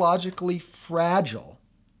psychologically fragile,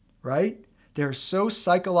 right? They're so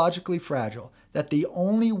psychologically fragile that the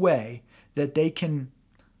only way that they can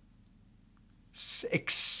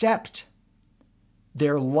accept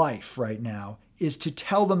their life right now is to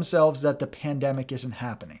tell themselves that the pandemic isn't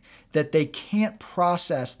happening, that they can't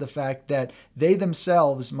process the fact that they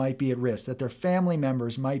themselves might be at risk, that their family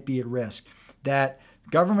members might be at risk, that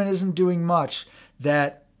government isn't doing much,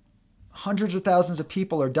 that hundreds of thousands of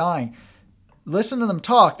people are dying. Listen to them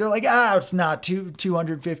talk. They're like, it's not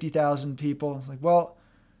 250,000 people. It's like, well,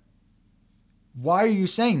 why are you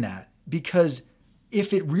saying that? Because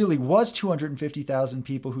if it really was 250,000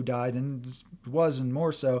 people who died, and it was and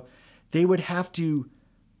more so, they would have to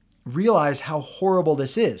realize how horrible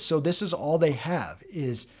this is. So this is all they have,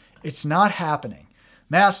 is it's not happening.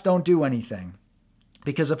 Masks don't do anything.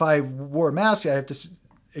 Because if I wore a mask, I have to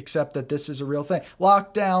accept that this is a real thing.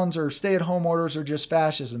 Lockdowns or stay-at-home orders are just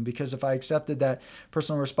fascism, because if I accepted that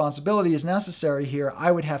personal responsibility is necessary here,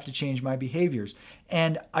 I would have to change my behaviors.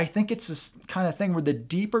 And I think it's this kind of thing where the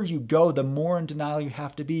deeper you go, the more in denial you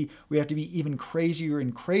have to be. We have to be even crazier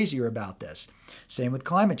and crazier about this. Same with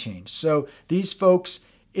climate change. So these folks,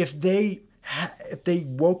 if they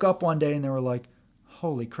woke up one day and they were like,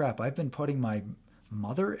 holy crap, I've been putting my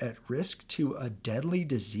mother at risk to a deadly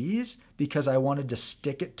disease because I wanted to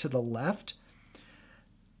stick it to the left,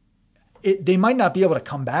 they might not be able to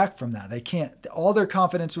come back from that. They can't. All their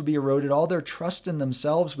confidence would be eroded. All their trust in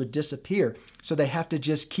themselves would disappear. So they have to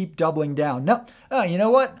just keep doubling down. No, you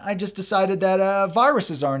know what? I just decided that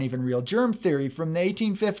viruses aren't even real. Germ theory from the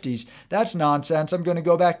 1850s. That's nonsense. I'm going to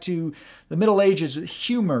go back to the Middle Ages with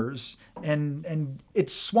humors, and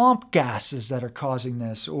it's swamp gases that are causing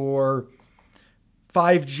this, or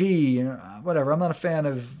 5G, whatever. I'm not a fan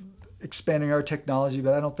of expanding our technology,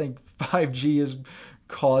 but I don't think 5G has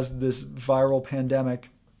caused this viral pandemic.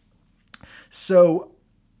 So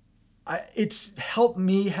it's helped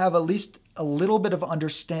me have at least a little bit of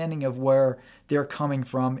understanding of where they're coming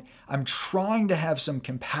from. I'm trying to have some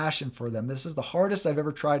compassion for them. This is the hardest I've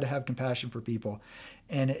ever tried to have compassion for people.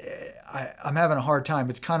 And I'm having a hard time.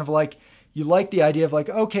 It's kind of like, you like the idea of like,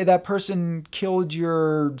 okay, that person killed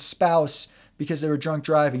your spouse because they were drunk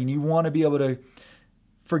driving, and you want to be able to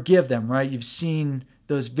forgive them, right? You've seen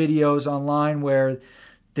those videos online where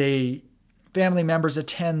family members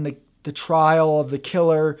attend the trial of the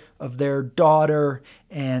killer of their daughter,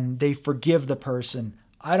 and they forgive the person.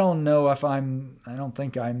 I don't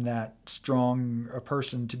think I'm that strong a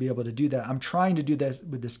person to be able to do that. I'm trying to do that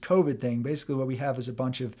with this COVID thing. Basically what we have is a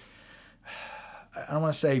bunch of, I don't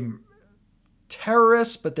want to say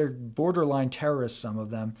terrorists, but they're borderline terrorists, some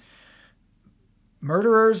of them.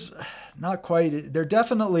 Murderers, not quite. They're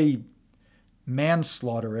definitely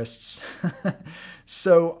manslaughterists.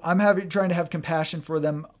 So I'm trying to have compassion for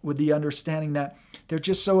them with the understanding that they're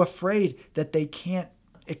just so afraid that they can't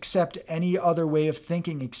accept any other way of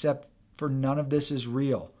thinking except for none of this is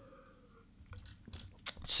real.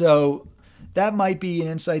 So that might be an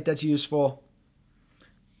insight that's useful.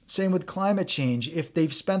 Same with climate change. If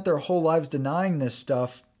they've spent their whole lives denying this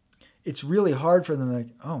stuff, it's really hard for them, like,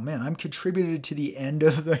 oh man, I'm contributed to the end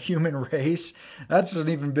of the human race. That's an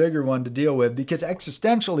even bigger one to deal with, because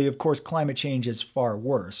existentially, of course, climate change is far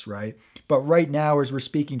worse, right? But right now, as we're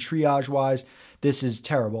speaking triage-wise, this is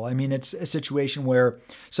terrible. I mean, it's a situation where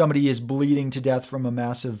somebody is bleeding to death from a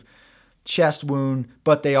massive chest wound,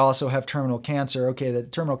 but they also have terminal cancer. Okay, the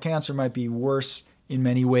terminal cancer might be worse in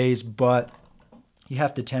many ways, but you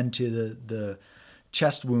have to tend to the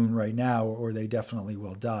chest wound right now, or they definitely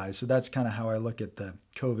will die. So that's kind of how I look at the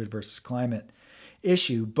COVID versus climate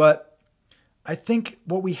issue. But I think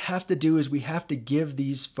what we have to do is we have to give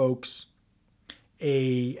these folks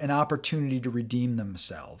an opportunity to redeem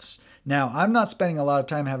themselves. Now, I'm not spending a lot of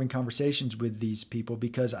time having conversations with these people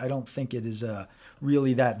because I don't think it is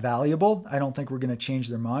really that valuable. I don't think we're going to change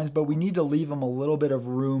their minds, but we need to leave them a little bit of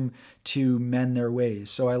room to mend their ways.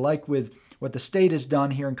 So I like with what the state has done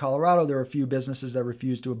here in Colorado, there are a few businesses that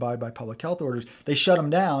refuse to abide by public health orders. They shut them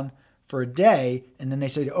down for a day, and then they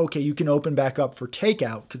say, okay, you can open back up for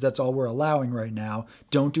takeout because that's all we're allowing right now.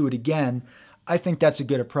 Don't do it again. I think that's a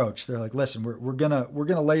good approach. They're like, listen, we're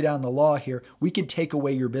gonna lay down the law here. We can take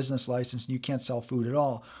away your business license and you can't sell food at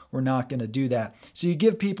all. We're not gonna do that. So you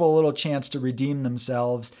give people a little chance to redeem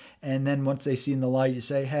themselves, and then once they see in the light, you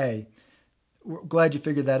say, hey, we're glad you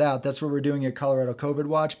figured that out. That's what we're doing at Colorado COVID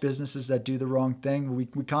Watch. Businesses that do the wrong thing, we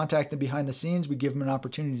contact them behind the scenes. We give them an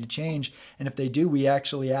opportunity to change. And if they do, we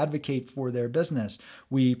actually advocate for their business.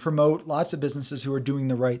 We promote lots of businesses who are doing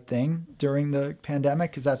the right thing during the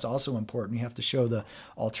pandemic, because that's also important. You have to show the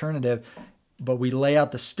alternative. But we lay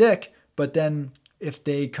out the stick. But then if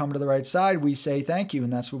they come to the right side, we say thank you.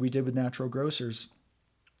 And that's what we did with Natural Grocers.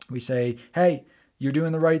 We say, hey, you're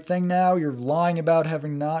doing the right thing now. You're lying about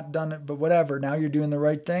having not done it, but whatever. Now you're doing the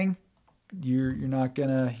right thing. You're not going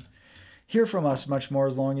to hear from us much more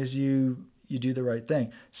as long as you do the right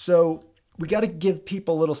thing. So we got to give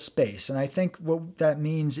people a little space. And I think what that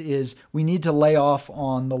means is we need to lay off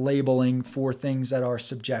on the labeling for things that are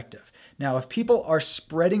subjective. Now, if people are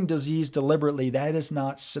spreading disease deliberately, that is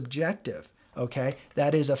not subjective, okay?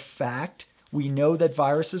 That is a fact. We know that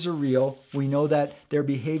viruses are real. We know that their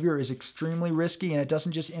behavior is extremely risky, and it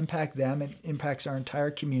doesn't just impact them, it impacts our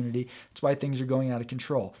entire community. That's why things are going out of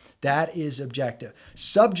control. That is objective.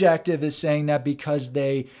 Subjective is saying that because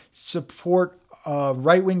they support a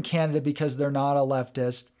right-wing candidate because they're not a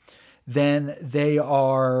leftist, then they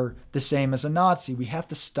are the same as a Nazi. We have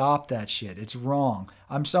to stop that shit. It's wrong.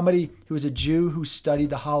 I'm somebody who is a Jew who studied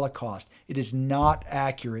the Holocaust. It is not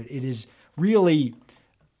accurate. It is really,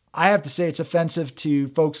 I have to say, it's offensive to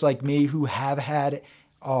folks like me who have had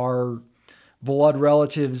our blood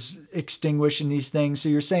relatives extinguished in these things. So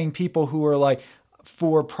you're saying people who are like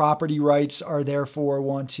for property rights are therefore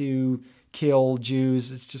want to kill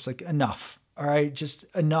Jews. It's just like enough. All right. Just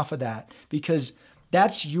enough of that, because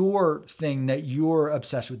that's your thing that you're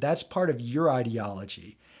obsessed with. That's part of your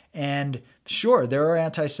ideology. And sure, there are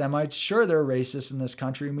anti-Semites. Sure, there are racists in this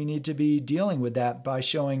country, and we need to be dealing with that by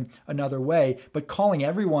showing another way. But calling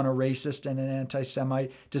everyone a racist and an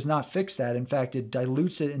anti-Semite does not fix that. In fact, it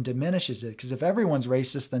dilutes it and diminishes it, because if everyone's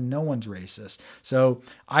racist, then no one's racist. So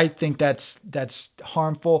I think that's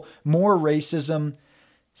harmful. More racism,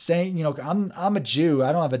 saying, you know, I'm a Jew.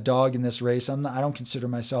 I don't have a dog in this race. I don't consider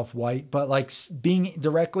myself white, but like being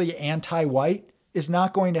directly anti-white is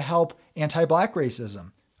not going to help anti-black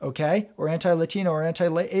racism. Okay? Or anti-Latino or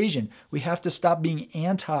anti-Asian. We have to stop being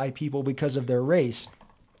anti-people because of their race.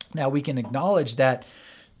 Now, we can acknowledge that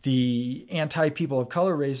the anti-people of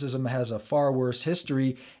color racism has a far worse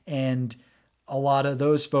history, and a lot of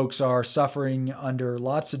those folks are suffering under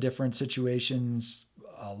lots of different situations,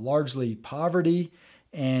 largely poverty.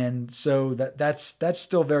 And so that's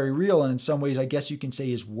still very real. And in some ways, I guess you can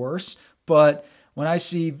say is worse. But when I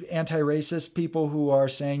see anti-racist people who are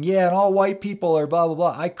saying, yeah, and all white people are blah, blah,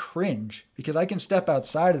 blah, I cringe, because I can step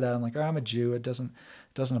outside of that. I'm like, oh, I'm a Jew. It doesn't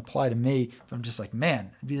apply to me. But I'm just like,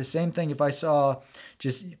 man, it'd be the same thing if I saw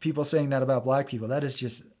just people saying that about black people. That is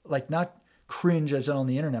just like not cringe as on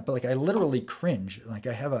the internet, but like I literally cringe. Like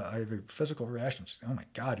I have a physical reaction. Like, oh my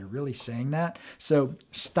God, you're really saying that? So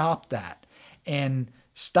stop that. And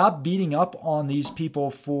stop beating up on these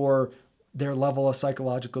people for their level of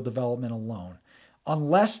psychological development alone,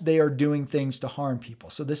 unless they are doing things to harm people.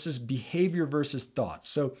 So this is behavior versus thoughts.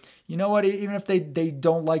 So you know what? Even if they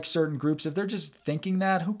don't like certain groups, if they're just thinking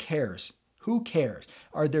that, who cares? Who cares?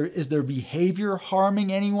 Is their behavior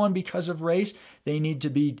harming anyone because of race? They need to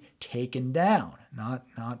be taken down, not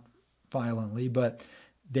violently, but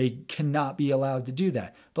they cannot be allowed to do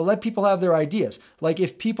that. But let people have their ideas. Like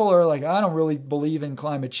if people are like, I don't really believe in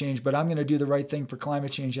climate change, but I'm going to do the right thing for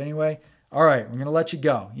climate change anyway. All right, we're going to let you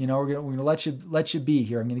go. You know, we're going to let you be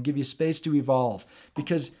here. I'm going to give you space to evolve,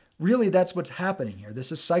 because really that's what's happening here.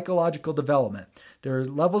 This is psychological development. There are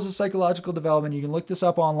levels of psychological development. You can look this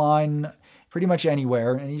up online pretty much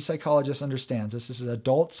anywhere. Any psychologist understands this. This is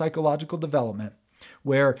adult psychological development,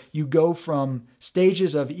 where you go from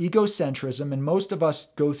stages of egocentrism, and most of us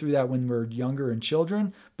go through that when we're younger and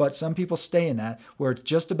children, but some people stay in that, where it's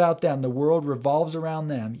just about them. The world revolves around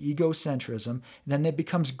them, egocentrism. Then it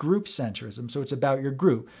becomes group centrism, so it's about your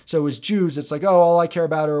group. So as Jews, it's like, oh, all I care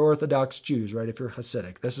about are Orthodox Jews, right? If you're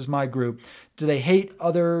Hasidic, this is my group. Do they hate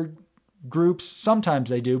other groups?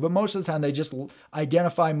 Sometimes they do, but most of the time they just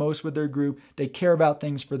identify most with their group. They care about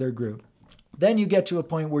things for their group. Then you get to a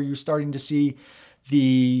point where you're starting to see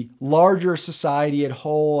the larger society at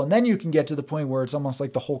whole, and then you can get to the point where it's almost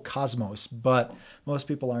like the whole cosmos, but most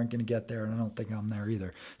people aren't going to get there, and I don't think I'm there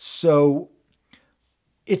either. So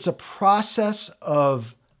it's a process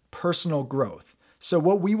of personal growth. So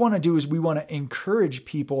what we want to do is we want to encourage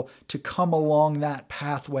people to come along that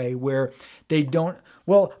pathway where they don't,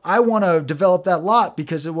 well, I want to develop that lot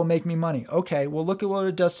because it will make me money. Okay, well, look at what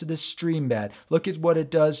it does to this stream bed. Look at what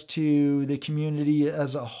it does to the community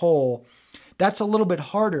as a whole. that's a little bit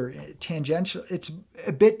harder, tangential. It's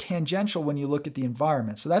a bit tangential when you look at the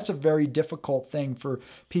environment. So that's a very difficult thing for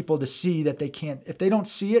people to see, that they can't, if they don't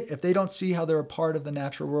see it, if they don't see how they're a part of the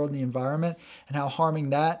natural world and the environment and how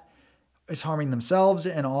harming that is harming themselves,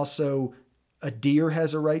 and also a deer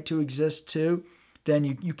has a right to exist too, then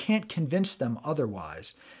you can't convince them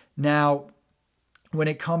otherwise. Now, when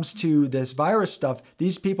it comes to this virus stuff,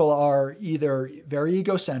 these people are either very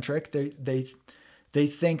egocentric. They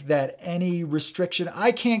think that any restriction,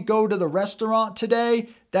 I can't go to the restaurant today,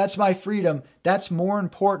 that's my freedom, that's more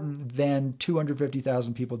important than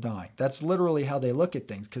 250,000 people dying. That's literally how they look at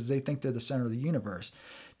things, because they think they're the center of the universe.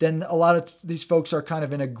 Then a lot of these folks are kind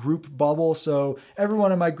of in a group bubble. So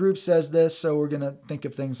everyone in my group says this, so we're going to think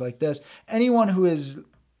of things like this. Anyone who is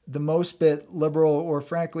the most bit liberal or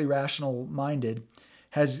frankly rational minded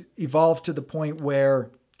has evolved to the point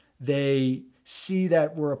where they see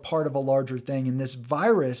that we're a part of a larger thing. And this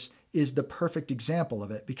virus is the perfect example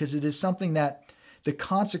of it, because it is something that the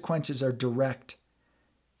consequences are direct.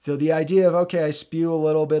 So the idea of, okay, I spew a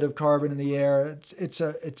little bit of carbon in the air, it's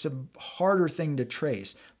a harder thing to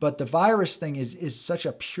trace. But the virus thing is such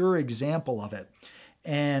a pure example of it.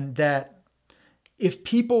 And that if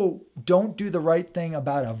people don't do the right thing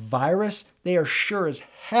about a virus, they are sure as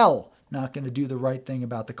hell not going to do the right thing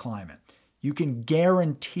about the climate. You can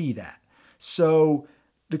guarantee that. So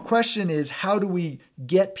the question is, how do we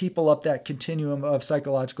get people up that continuum of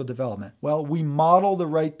psychological development? Well, we model the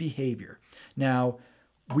right behavior. Now,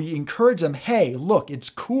 we encourage them, hey, look, it's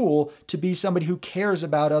cool to be somebody who cares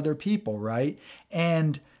about other people, right?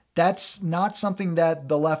 And that's not something that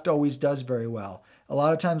the left always does very well. A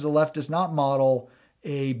lot of times the left does not model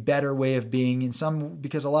a better way of being,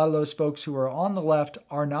 because a lot of those folks who are on the left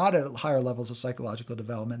are not at higher levels of psychological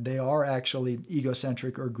development. They are actually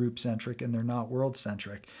egocentric or group centric, and they're not world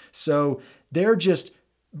centric. So they're just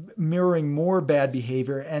mirroring more bad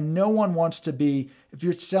behavior. And no one wants to be, if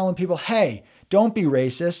you're telling people, hey, don't be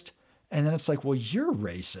racist, and then it's like, well, you're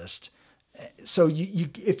racist. So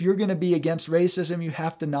if you're going to be against racism, you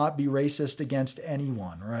have to not be racist against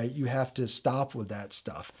anyone, right? You have to stop with that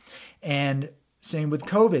stuff. And same with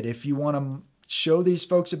COVID. If you want to show these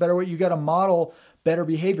folks a better way, you got to model better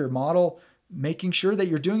behavior, model making sure that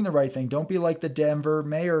you're doing the right thing. Don't be like the Denver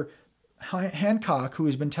mayor, Hancock, who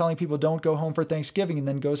has been telling people don't go home for Thanksgiving and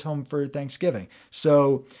then goes home for Thanksgiving.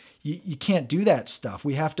 So you can't do that stuff.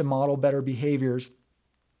 We have to model better behaviors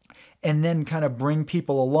and then kind of bring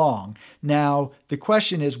people along. Now, the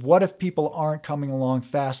question is, what if people aren't coming along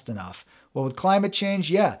fast enough? Well, with climate change,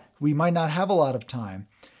 yeah, we might not have a lot of time.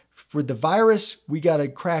 With the virus, we got to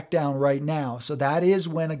crack down right now. So that is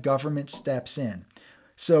when a government steps in.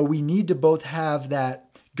 So we need to both have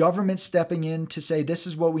that government stepping in to say, this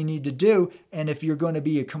is what we need to do. And if you're going to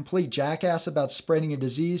be a complete jackass about spreading a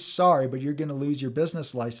disease, sorry, but you're going to lose your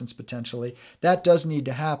business license potentially. That does need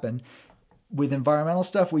to happen. With environmental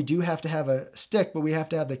stuff, we do have to have a stick, but we have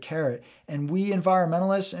to have the carrot. And we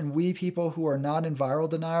environmentalists and we people who are not in viral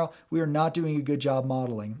denial, we are not doing a good job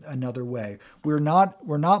modeling another way. We're not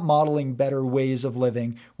modeling better ways of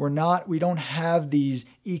living. We don't have these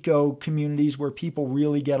eco communities where people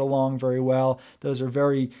really get along very well. Those are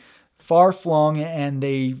very far-flung and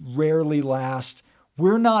they rarely last.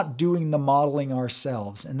 We're not doing the modeling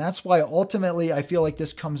ourselves. And that's why ultimately I feel like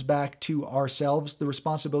this comes back to ourselves, the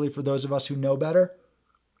responsibility for those of us who know better.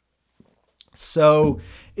 So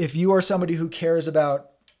if you are somebody who cares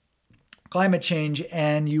about climate change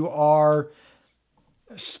and you are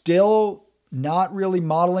still not really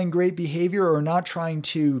modeling great behavior or not trying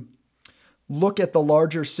to look at the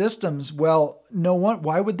larger systems, well,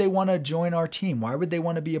 why would they want to join our team? Why would they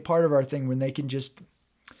want to be a part of our thing when they can just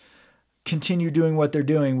continue doing what they're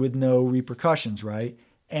doing with no repercussions, right?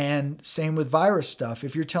 And same with virus stuff.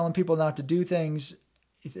 If you're telling people not to do things,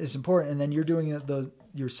 it's important, and then you're doing it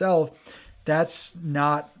yourself, that's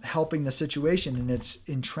not helping the situation, and it's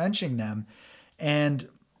entrenching them. And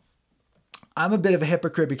I'm a bit of a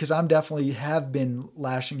hypocrite because I'm definitely have been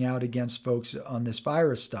lashing out against folks on this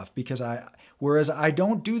virus stuff whereas I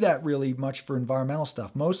don't do that really much for environmental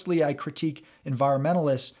stuff. Mostly I critique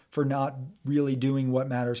environmentalists for not really doing what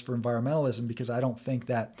matters for environmentalism because I don't think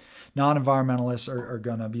that non-environmentalists are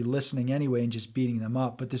going to be listening anyway and just beating them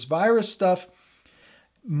up. But this virus stuff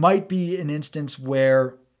might be an instance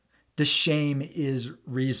where the shame is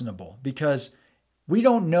reasonable because we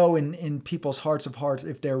don't know in people's hearts of hearts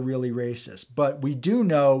if they're really racist, but we do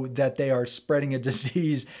know that they are spreading a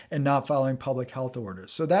disease and not following public health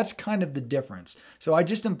orders. So that's kind of the difference. So I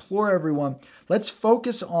just implore everyone, let's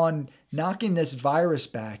focus on knocking this virus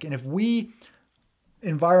back. And if we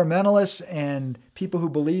environmentalists and people who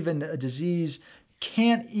believe in a disease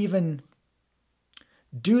can't even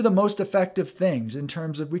do the most effective things in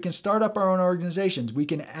terms of we can start up our own organizations. We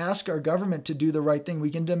can ask our government to do the right thing. We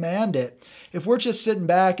can demand it. If we're just sitting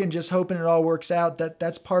back and just hoping it all works out,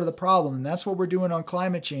 that's part of the problem. And that's what we're doing on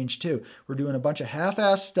climate change too. We're doing a bunch of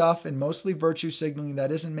half-assed stuff and mostly virtue signaling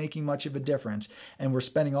that isn't making much of a difference. And we're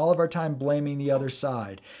spending all of our time blaming the other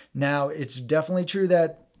side. Now, it's definitely true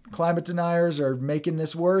that climate deniers are making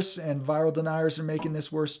this worse and viral deniers are making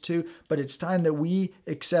this worse too. But it's time that we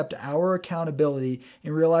accept our accountability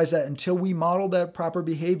and realize that until we model that proper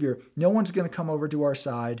behavior, no one's going to come over to our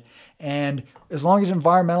side. And as long as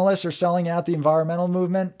environmentalists are selling out the environmental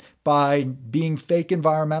movement by being fake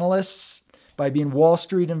environmentalists, by being Wall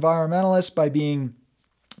Street environmentalists,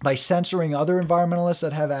 by censoring other environmentalists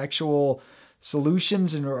that have actual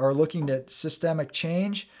solutions and are looking at systemic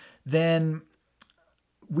change, then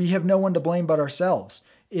we have no one to blame but ourselves.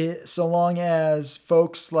 So long as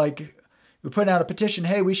folks like, we put out a petition,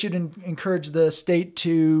 hey, we should encourage the state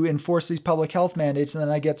to enforce these public health mandates. And then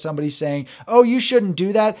I get somebody saying, oh, you shouldn't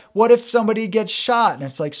do that. What if somebody gets shot? And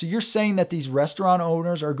it's like, so you're saying that these restaurant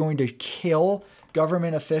owners are going to kill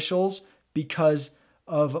government officials because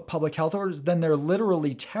of public health orders? Then they're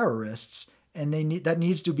literally terrorists. And that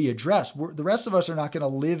needs to be addressed. The rest of us are not going to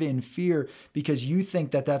live in fear because you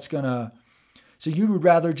think that that's going to. So you would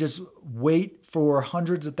rather just wait for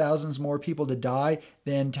hundreds of thousands more people to die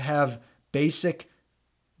than to have basic,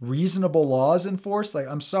 reasonable laws enforced? Like,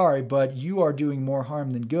 I'm sorry, but you are doing more harm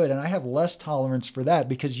than good. And I have less tolerance for that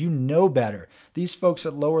because you know better. These folks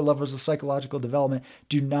at lower levels of psychological development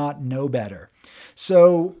do not know better.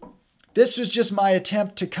 So this was just my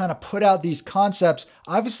attempt to kind of put out these concepts.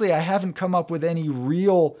 Obviously, I haven't come up with any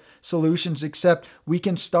real solutions except we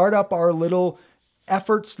can start up our little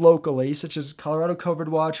efforts locally, such as Colorado COVID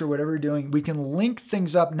Watch or whatever you're doing. We can link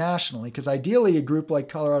things up nationally because ideally a group like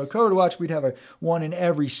Colorado COVID Watch, we'd have one in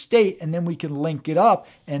every state and then we can link it up,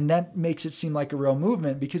 and that makes it seem like a real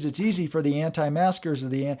movement because it's easy for the anti-maskers or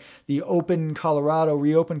the Open Colorado,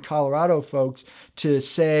 Reopen Colorado folks to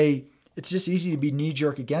say, it's just easy to be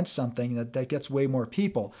knee-jerk against something that gets way more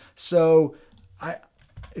people. So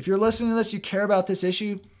if you're listening to this, you care about this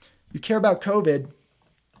issue, you care about COVID,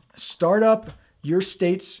 start up your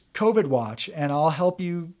state's COVID Watch, and I'll help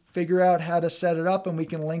you figure out how to set it up and we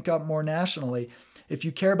can link up more nationally. If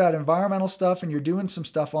you care about environmental stuff and you're doing some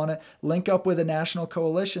stuff on it, link up with a national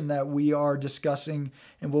coalition that we are discussing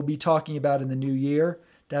and we'll be talking about in the new year.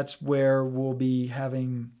 That's where we'll be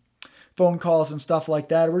having phone calls and stuff like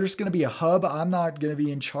that. We're just going to be a hub. I'm not going to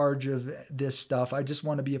be in charge of this stuff. I just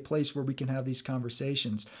want to be a place where we can have these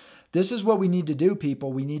conversations. This is what we need to do,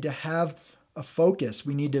 people. We need to have a focus.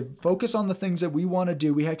 We need to focus on the things that we want to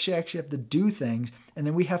do. We actually have to do things, and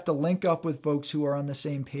then we have to link up with folks who are on the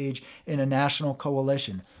same page in a national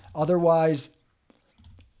coalition. Otherwise,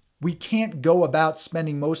 we can't go about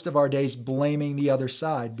spending most of our days blaming the other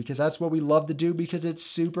side because that's what we love to do because it's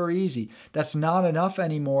super easy. That's not enough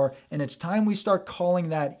anymore, and it's time we start calling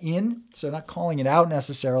that in. So not calling it out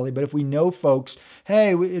necessarily, but if we know folks, hey,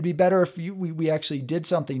 it'd be better if we actually did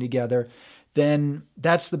something together, then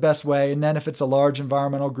that's the best way. And then if it's a large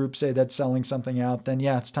environmental group, say, that's selling something out, then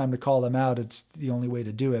yeah, it's time to call them out. It's the only way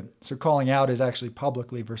to do it. So calling out is actually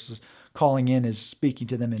publicly versus calling in is speaking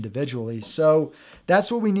to them individually. So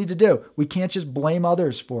that's what we need to do. We can't just blame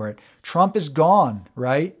others for it. Trump is gone,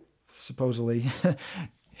 right? Supposedly.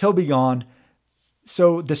 He'll be gone.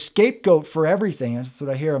 So the scapegoat for everything, that's what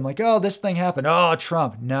I hear. I'm like, oh, this thing happened. Oh,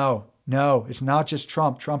 Trump. No, it's not just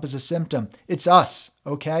Trump. Trump is a symptom. It's us,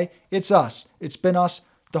 okay? It's us. It's been us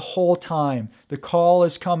the whole time. The call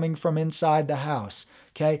is coming from inside the house,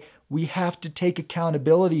 okay? We have to take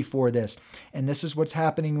accountability for this. And this is what's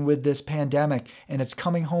happening with this pandemic. And it's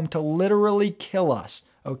coming home to literally kill us,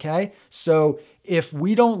 okay? So if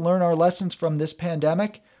we don't learn our lessons from this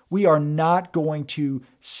pandemic, we are not going to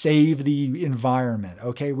save the environment,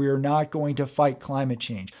 okay? We are not going to fight climate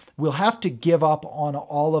change. We'll have to give up on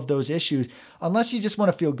all of those issues unless you just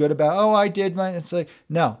want to feel good about, oh, I did my, it's like,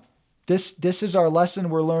 no, this is our lesson.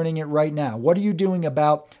 We're learning it right now. What are you doing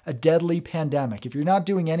about a deadly pandemic? If you're not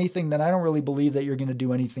doing anything, then I don't really believe that you're going to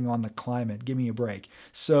do anything on the climate. Give me a break.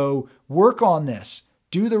 So work on this.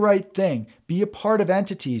 Do the right thing. Be a part of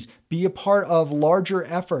entities. Be a part of larger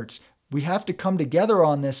efforts. We have to come together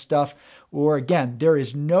on this stuff, or again, there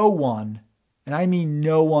is no one, and I mean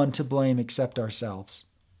no one, to blame except ourselves.